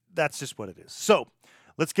 And that's just what it is. So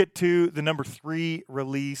let's get to the number 3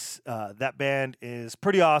 release. That band is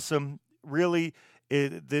pretty awesome. Really,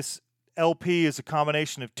 this LP is a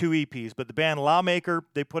combination of 2 EPs, but the band Lawmaker,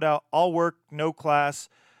 they put out All Work, No Class,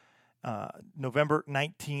 November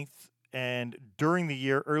 19th. And during the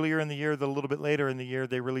year, earlier in the year, a little bit later in the year,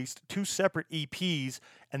 they released 2 separate EPs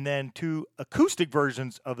and then 2 acoustic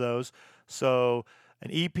versions of those. So an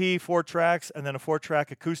EP, 4 tracks, and then a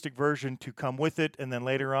 4-track acoustic version to come with it. And then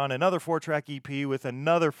later on, another 4-track EP with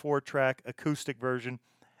another 4-track acoustic version.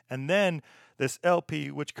 And then this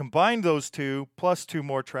LP, which combined those 2, plus 2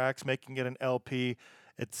 more tracks, making it an LP.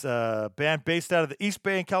 It's a band based out of the East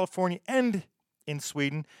Bay in California and in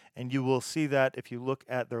Sweden. And you will see that if you look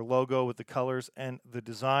at their logo with the colors and the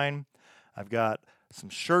design. I've got some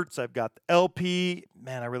shirts. I've got the LP.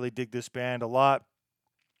 Man, I really dig this band a lot.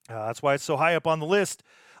 That's why it's so high up on the list.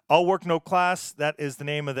 All Work, No Class, that is the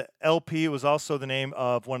name of the LP. It was also the name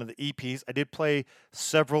of one of the EPs. I did play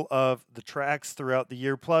several of the tracks throughout the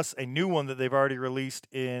year, plus a new one that they've already released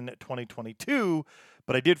in 2022.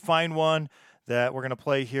 But I did find one that we're going to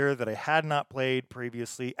play here that I had not played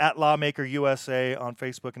previously at Lawmaker USA on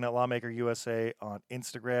Facebook and at Lawmaker USA on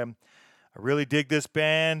Instagram. I really dig this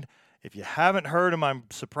band. If you haven't heard them, I'm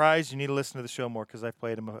surprised. You need to listen to the show more because I've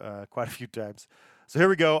played them quite a few times. So here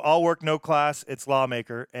we go. All Work, No Class. It's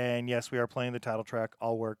Lawmaker. And yes, we are playing the title track,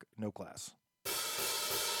 All Work, No Class.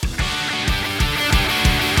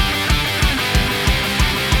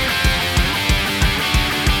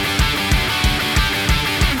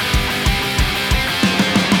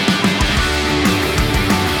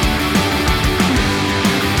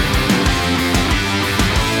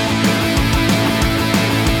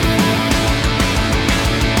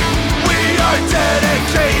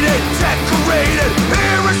 Dedicated, decorated,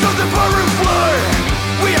 heroes of the Burrow flood.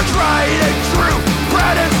 We are tried and true,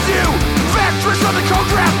 proud and new,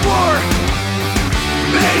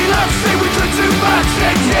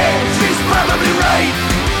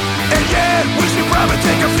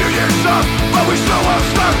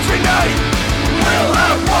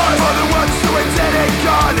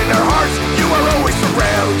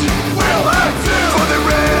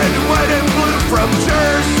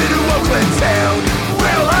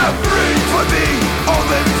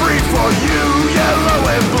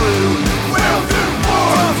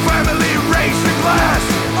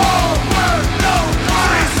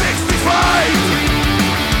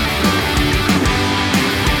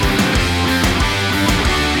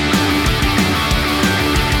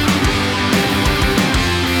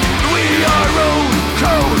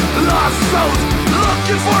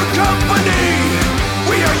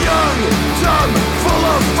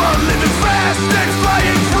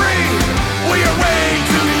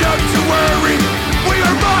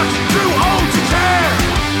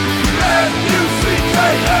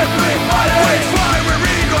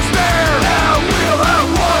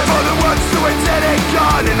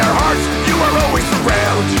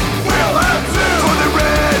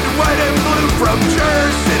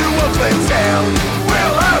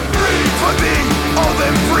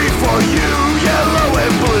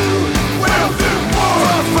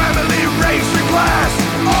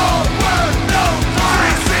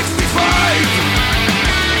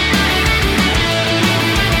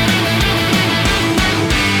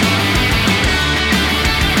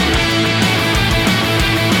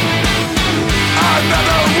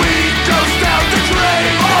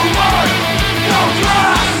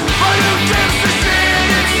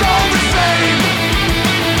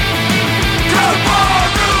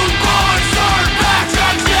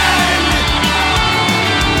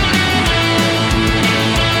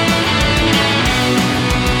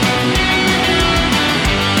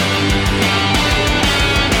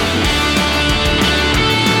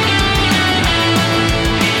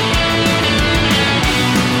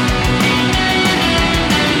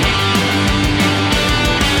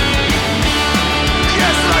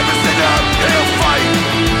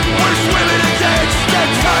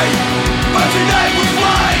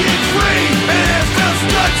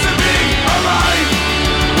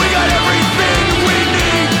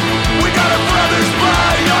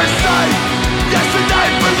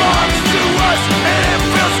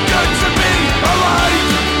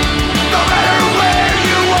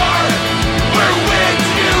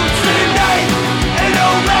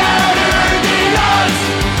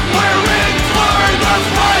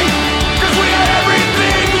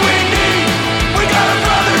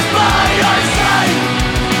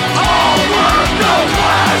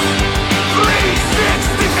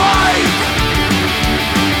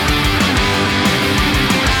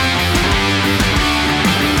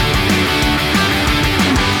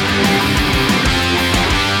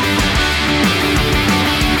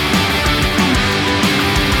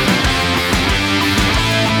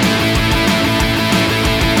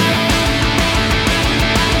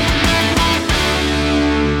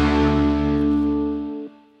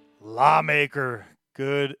 Lawmaker.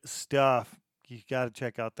 Good stuff. You got to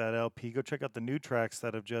check out that LP. Go check out the new tracks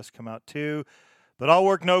that have just come out too. But All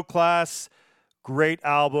Work No Class, great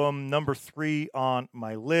album, number 3 on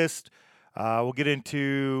my list. We'll get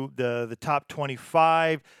into the top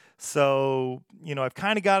 25. So, I've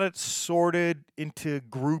kind of got it sorted into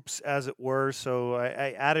groups, as it were. So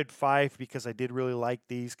I added 5 because I did really like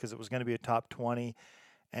these because it was going to be a top 20.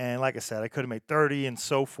 And like I said, I could have made 30 and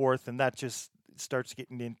so forth, and that just starts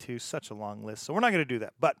getting into such a long list. So we're not going to do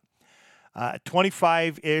that. But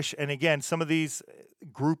 25-ish, and again, some of these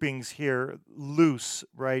groupings here, loose,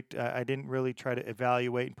 right? I didn't really try to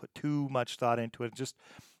evaluate and put too much thought into it. Just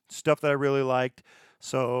stuff that I really liked.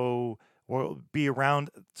 So we'll be around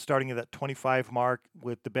starting at that 25 mark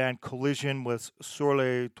with the band Collision with Sur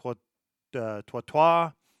les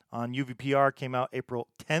Trottoirs on UVPR, came out April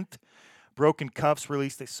 10th. Broken Cuffs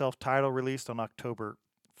released a self-titled release on October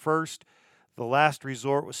 1st. The Last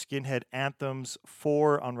Resort was Skinhead Anthems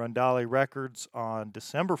 4 on Rondale Records on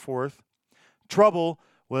December 4th. Trouble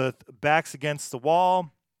with Backs Against the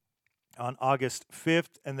Wall on August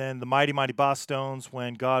 5th. And then the Mighty Mighty Boss Stones,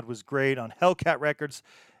 When God Was Great on Hellcat Records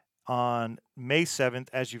on May 7th.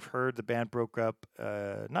 As you've heard, the band broke up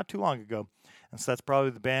not too long ago. And so that's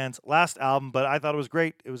probably the band's last album, but I thought it was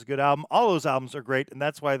great. It was a good album. All those albums are great, and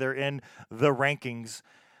that's why they're in the rankings.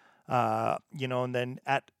 And then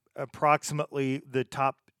at approximately the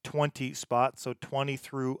top 20 spot, so 20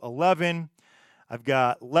 through 11, I've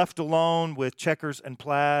got Left Alone with Checkers and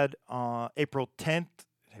Plaid on April 10th.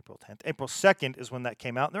 April 2nd is when that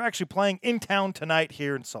came out. And they're actually playing in town tonight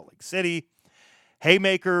here in Salt Lake City.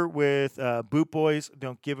 Haymaker with Boot Boys,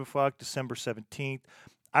 Don't Give a Fuck, December 17th.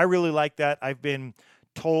 I really like that. I've been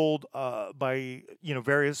told by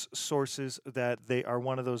various sources that they are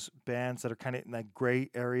one of those bands that are kind of in that gray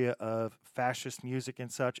area of fascist music and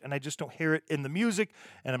such, and I just don't hear it in the music.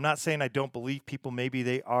 And I'm not saying I don't believe people. Maybe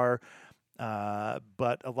they are,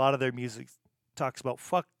 but a lot of their music talks about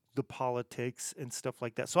fuck the politics and stuff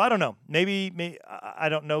like that. So I don't know. Maybe I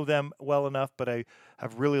don't know them well enough, but I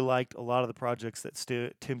have really liked a lot of the projects that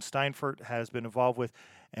Tim Steinfurt has been involved with.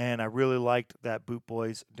 And I really liked that Boot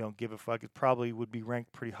Boys Don't Give a Fuck. It probably would be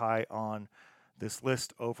ranked pretty high on this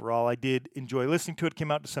list overall. I did enjoy listening to it. It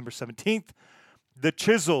came out December 17th. The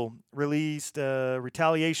Chisel released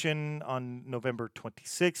Retaliation on November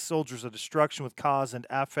 26th. Soldiers of Destruction with Cause and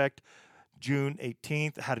Affect, June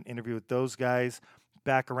 18th. I had an interview with those guys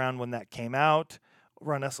back around when that came out.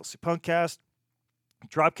 Over on SLC Punkcast.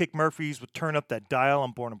 Dropkick Murphys with Turn Up That Dial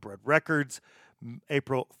on Born and Bred Records,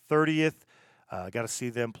 April 30th. Got to see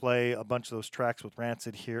them play a bunch of those tracks with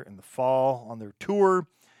Rancid here in the fall on their tour,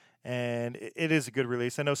 and it is a good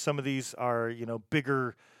release. I know some of these are,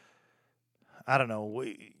 bigger, I don't know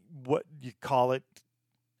what you call it,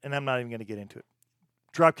 and I'm not even going to get into it.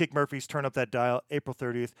 Dropkick Murphys, Turn Up That Dial, April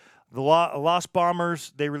 30th. The Lost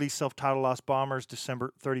Bombers, they released self-titled Lost Bombers,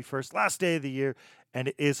 December 31st, last day of the year, and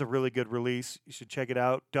it is a really good release. You should check it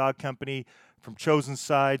out. Dog Company, From Chosen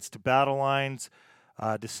Sides to Battle Lines,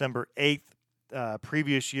 December 8th.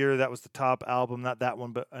 Previous year, that was the top album, not that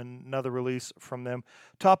one, but another release from them.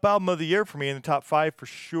 Top album of the year for me, in the top 5 for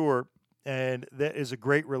sure, and that is a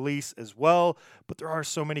great release as well, but there are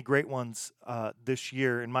so many great ones this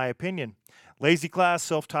year, in my opinion. Lazy Class,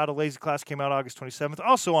 self-titled Lazy Class, came out August 27th.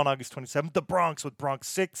 Also on August 27th, The Bronx with Bronx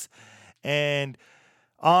 6, and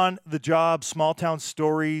On the Job, Small Town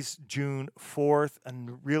Stories, June 4th,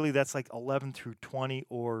 and really that's like 11 through 20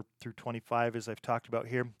 or through 25, as I've talked about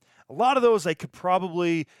here. A lot of those I could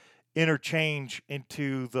probably interchange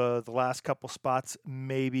into the last couple spots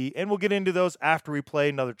maybe, and we'll get into those after we play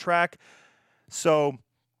another track. So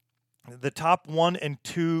the top 1 and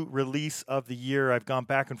 2 release of the year, I've gone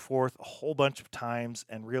back and forth a whole bunch of times,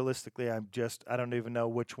 and realistically I don't even know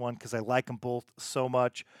which one because I like them both so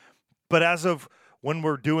much. But as of when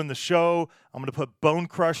we're doing the show, I'm going to put Bone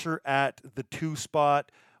Crusher at the 2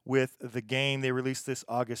 spot with The Game. They released this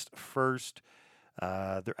August 1st.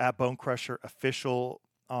 They're at Bone Crusher Official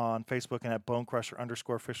on Facebook and at Bone Crusher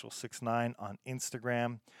 _official 69 on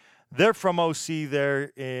Instagram. They're from OC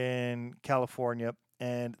there in California,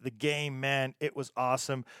 and The Game, man, it was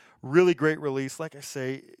awesome. Really great release. Like I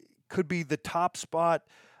say, could be the top spot.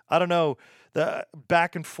 I don't know, the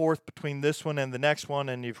back and forth between this one and the next one,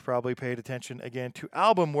 and you've probably paid attention again to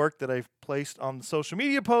album work that I've placed on the social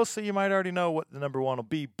media posts, so you might already know what the number 1 will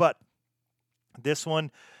be. But this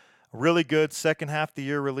one, really good second half of the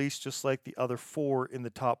year release, just like the other 4 in the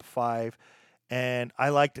top 5. And I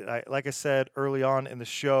liked it. Like I said early on in the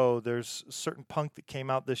show, there's certain punk that came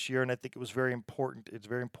out this year, and I think it was very important. It's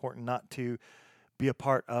very important not to be a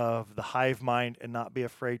part of the hive mind and not be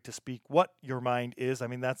afraid to speak what your mind is. I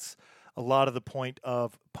mean, that's a lot of the point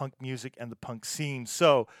of punk music and the punk scene.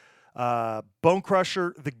 So, Bone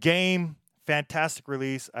Crusher, The Game, fantastic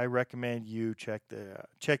release. I recommend you check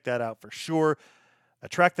that out for sure. A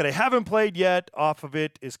track that I haven't played yet off of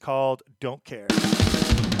it is called Don't Care.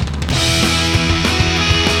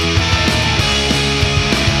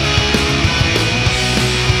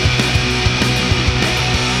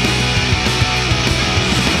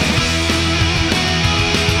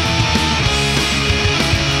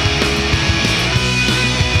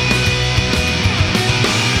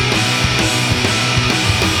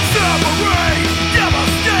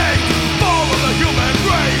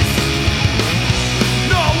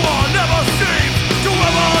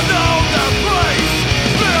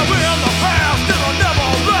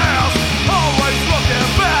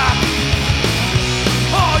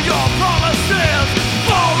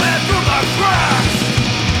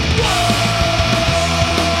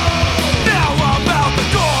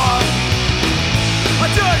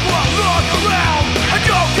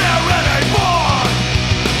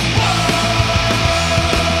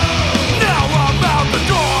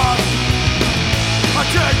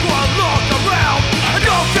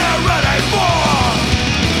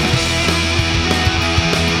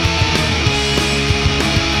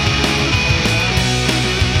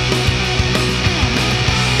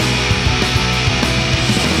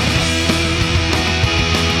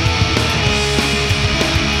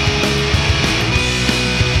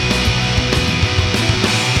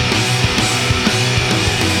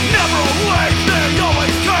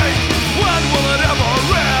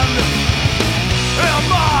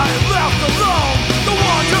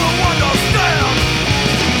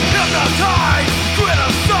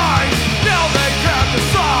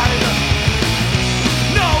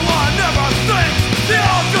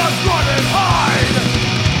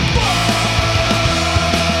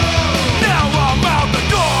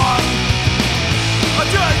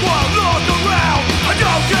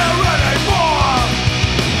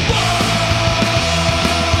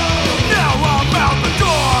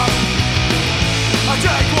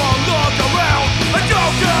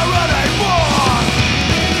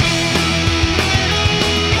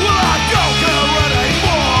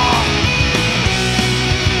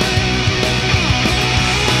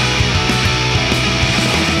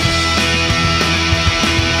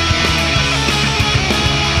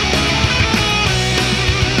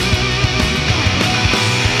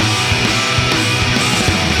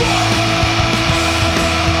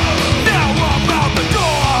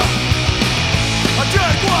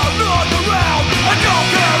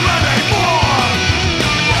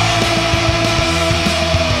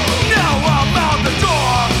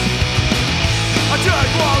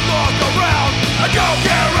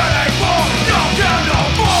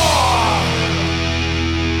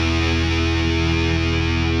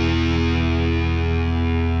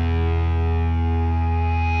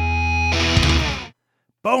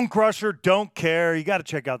 Bone Crusher, Don't Care. You got to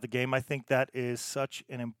check out The Game. I think that is such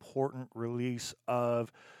an important release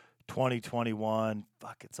of 2021.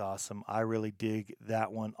 Fuck, it's awesome. I really dig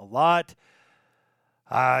that one a lot.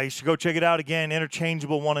 You should go check it out again.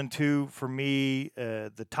 Interchangeable 1 and 2 for me.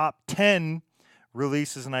 The top 10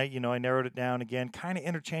 releases, and I narrowed it down again. Kind of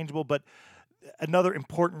interchangeable, but another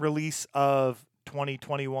important release of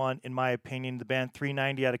 2021, in my opinion. The band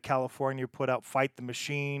 390 out of California put out Fight the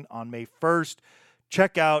Machine on May 1st.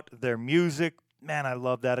 Check out their music. Man, I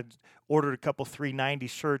love that. I ordered a couple 390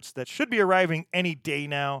 shirts that should be arriving any day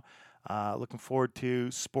now. Looking forward to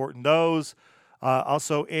sporting those.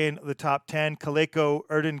 Also in the top 10, Kaleko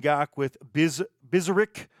Erdengak with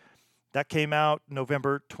Bizarik. That came out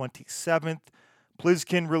November 27th.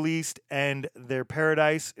 Pliskin released And Their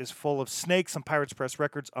Paradise is Full of Snakes on Pirates Press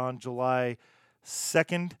Records on July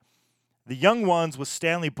 2nd. The Young Ones with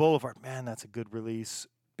Stanley Boulevard. Man, that's a good release.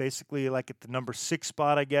 Basically like at the number 6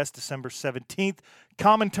 spot, I guess, December 17th.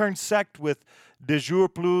 Comintern Sect with De Jour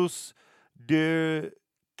Plus de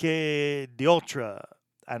Que d'Autre.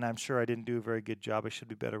 And I'm sure I didn't do a very good job. I should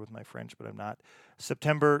be better with my French, but I'm not.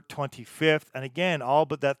 September 25th. And again, all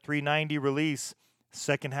but that 390 release,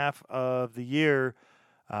 second half of the year.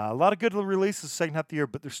 A lot of good releases second half of the year,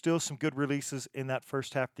 but there's still some good releases in that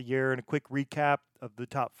first half of the year. And a quick recap of the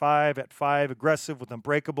top 5. At 5, Aggressive with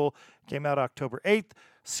Unbreakable. Came out October 8th.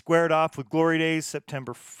 Squared Off with Glory Days,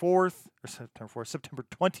 September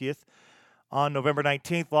 20th. On November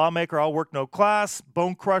 19th, Lawmaker, All Work, No Class.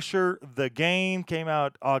 Bone Crusher, The Game, came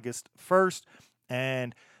out August 1st.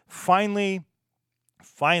 And finally,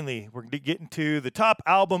 we're getting to the top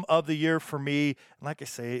album of the year for me. And like I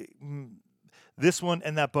say, this one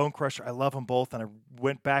and that Bone Crusher, I love them both, and I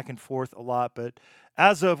went back and forth a lot. But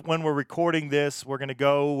as of when we're recording this, we're going to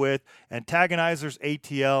go with Antagonizers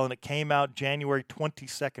ATL, and it came out January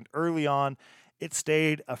 22nd. Early on, it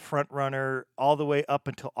stayed a front runner all the way up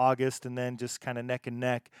until August, and then just kind of neck and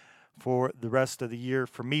neck for the rest of the year.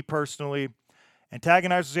 For me personally,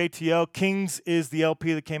 Antagonizers ATL, Kings is the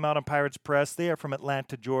LP that came out on Pirates Press. They are from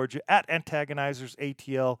Atlanta, Georgia, at Antagonizers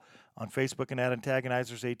ATL on Facebook and at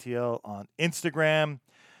Antagonizers ATL on Instagram.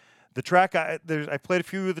 The track, I played a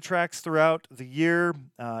few of the tracks throughout the year,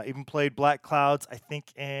 even played Black Clouds, I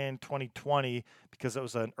think in 2020, because it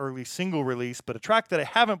was an early single release. But a track that I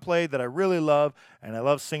haven't played that I really love, and I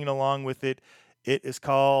love singing along with it, it is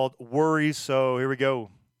called Worries. So here we go.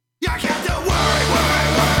 I got the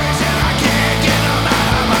worries, and I can't get them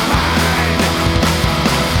out of my mind.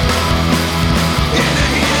 In the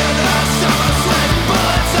heat of the summer, sweating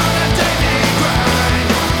bullets on a daily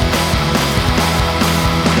grind.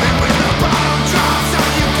 And when the bottom drops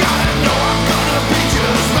out, you gotta know I'm gonna be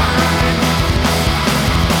just fine.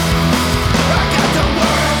 I got the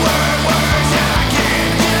worries, and I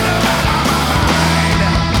can't get them out of my mind.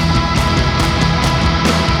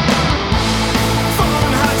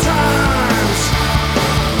 Phone high times,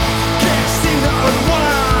 can't seem to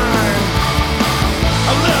unwind.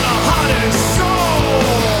 A little heart and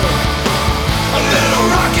soul, a little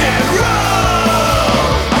rock and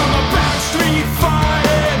roll. I'm a back street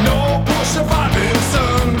fighting, no bull surviving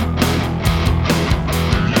son.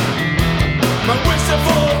 My wits are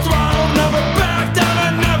full throttle, never back down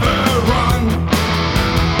and never run.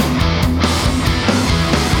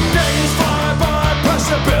 Days fly by,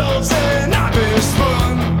 pressure builds and I've been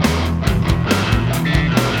spun.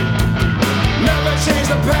 Never change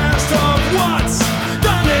the past of what's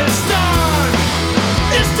done is done.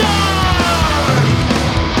 It's done.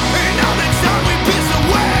 And now it's time we piss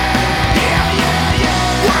away.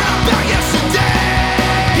 We're not back yesterday.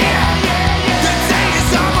 The day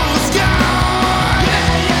is almost gone.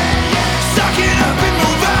 Suck it up and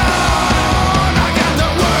move on. I got the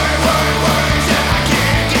worries, and I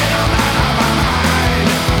can't get them out of my mind.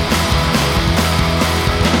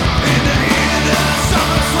 In the heat of the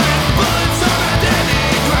summer, sweating bullets on a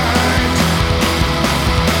daily grind.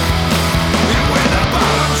 And when the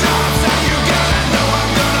bottom drops out, you gotta know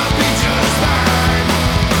I'm gonna be just fine.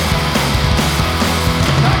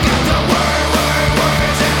 I got the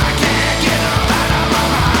worries, and I can't get them out of my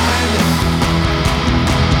mind.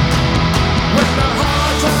 When the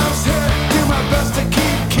hard times hit, do my best to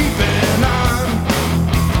keeping on.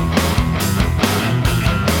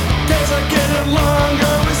 Days are getting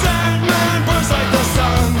longer, resentment burns like the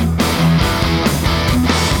sun.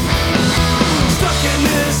 Stuck in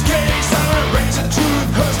this case, I erase the truth,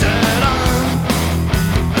 hurts dead on.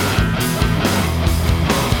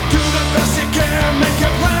 Do the best you can, make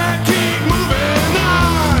your plan, keep moving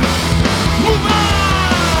on. Move on.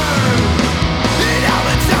 And all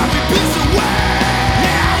the time we piss away.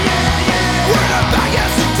 We're not back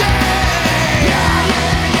yesterday.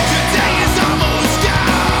 Today is almost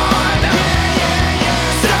gone.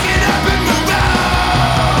 Suck it up and move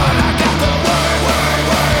on. I got the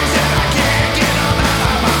worries, and I can't get them out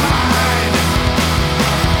of my mind.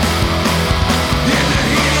 In the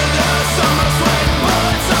heat of the summer, sweating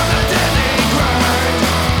bullets on a daily grind.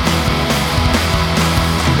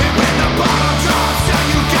 And when the bottom drops out,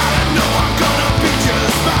 you gotta know I'm gonna be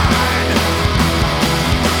just fine.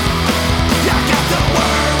 I got the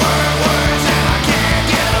worries, and I can't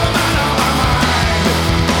get them out of my mind.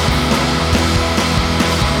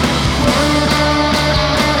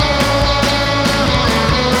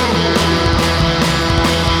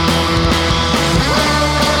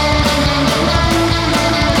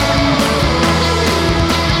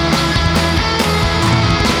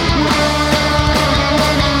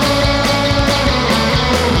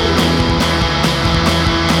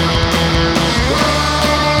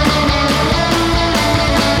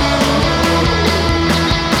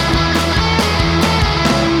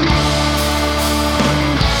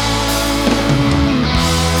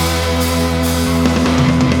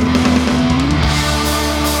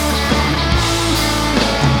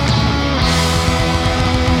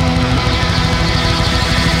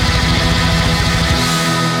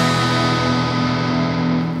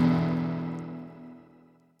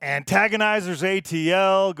 Antagonizers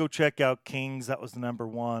ATL. Go check out Kings. That was the number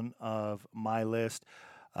one of my list.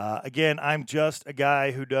 Again, I'm just a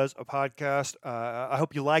guy who does a podcast. I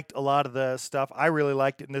hope you liked a lot of the stuff. I really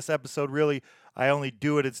liked it in this episode. Really, I only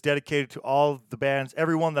do it. It's dedicated to all the bands,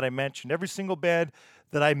 everyone that I mentioned, every single band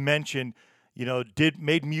that I mentioned, you know,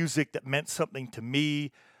 made music that meant something to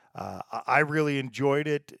me. I really enjoyed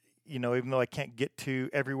it. even though I can't get to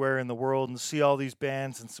everywhere in the world and see all these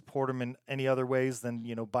bands and support them in any other ways than,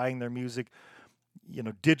 buying their music,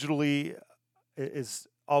 digitally is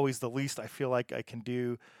always the least I feel like I can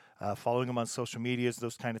do. Following them on social medias,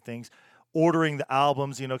 those kind of things. Ordering the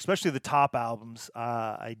albums, especially the top albums.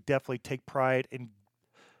 I definitely take pride in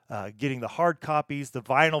getting the hard copies, the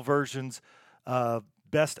vinyl versions of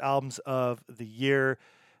best albums of the year.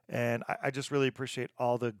 And I just really appreciate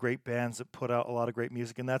all the great bands that put out a lot of great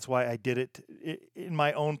music. And that's why I did it in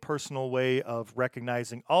my own personal way of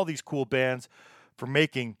recognizing all these cool bands for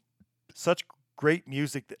making such great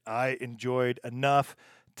music that I enjoyed enough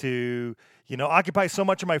to, occupy so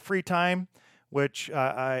much of my free time, which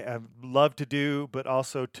I love to do, but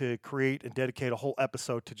also to create and dedicate a whole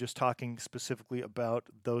episode to just talking specifically about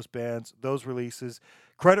those bands, those releases.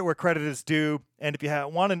 Credit where credit is due. And if you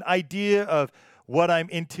want an idea of what I'm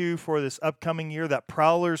into for this upcoming year, that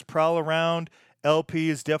Prowlers Prowl Around LP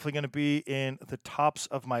is definitely going to be in the tops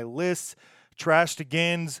of my list. Trashed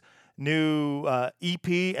Again's new EP,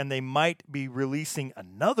 and they might be releasing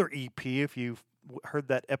another EP. If you've heard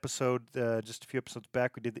that episode just a few episodes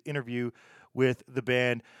back, we did the interview with the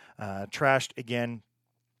band Trashed Again.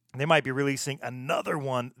 They might be releasing another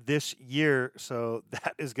one this year, so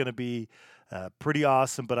that is going to be pretty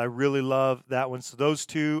awesome, but I really love that one. So those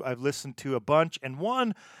two I've listened to a bunch, and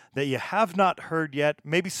one that you have not heard yet,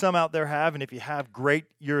 maybe some out there have, and if you have, great,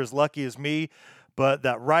 you're as lucky as me, but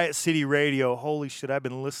that Riot City Radio, holy shit, I've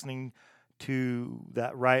been listening to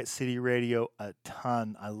that Riot City Radio a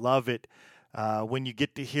ton. I love it. When you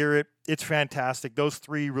get to hear it, it's fantastic. Those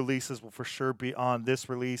 3 releases will for sure be on this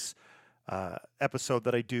release episode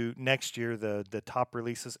that I do next year, the top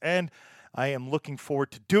releases, and I am looking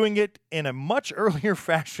forward to doing it in a much earlier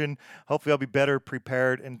fashion. Hopefully I'll be better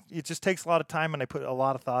prepared, and it just takes a lot of time, and I put a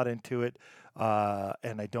lot of thought into it,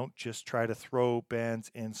 and I don't just try to throw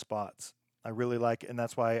bands in spots. I really like it, and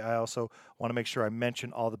that's why I also want to make sure I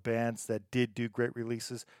mention all the bands that did do great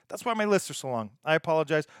releases. That's why my lists are so long. I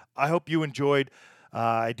apologize. I hope you enjoyed.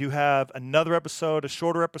 I do have another episode, a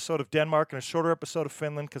shorter episode of Denmark and a shorter episode of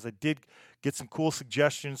Finland, because I did get some cool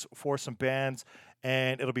suggestions for some bands,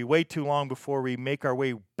 and it'll be way too long before we make our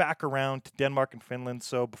way back around to Denmark and Finland.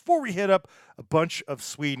 So before we hit up a bunch of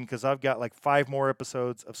Sweden, because I've got like 5 more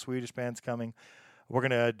episodes of Swedish bands coming, we're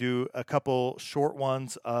going to do a couple short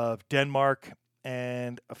ones of Denmark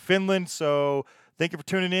and Finland. So thank you for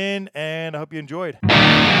tuning in, and I hope you enjoyed.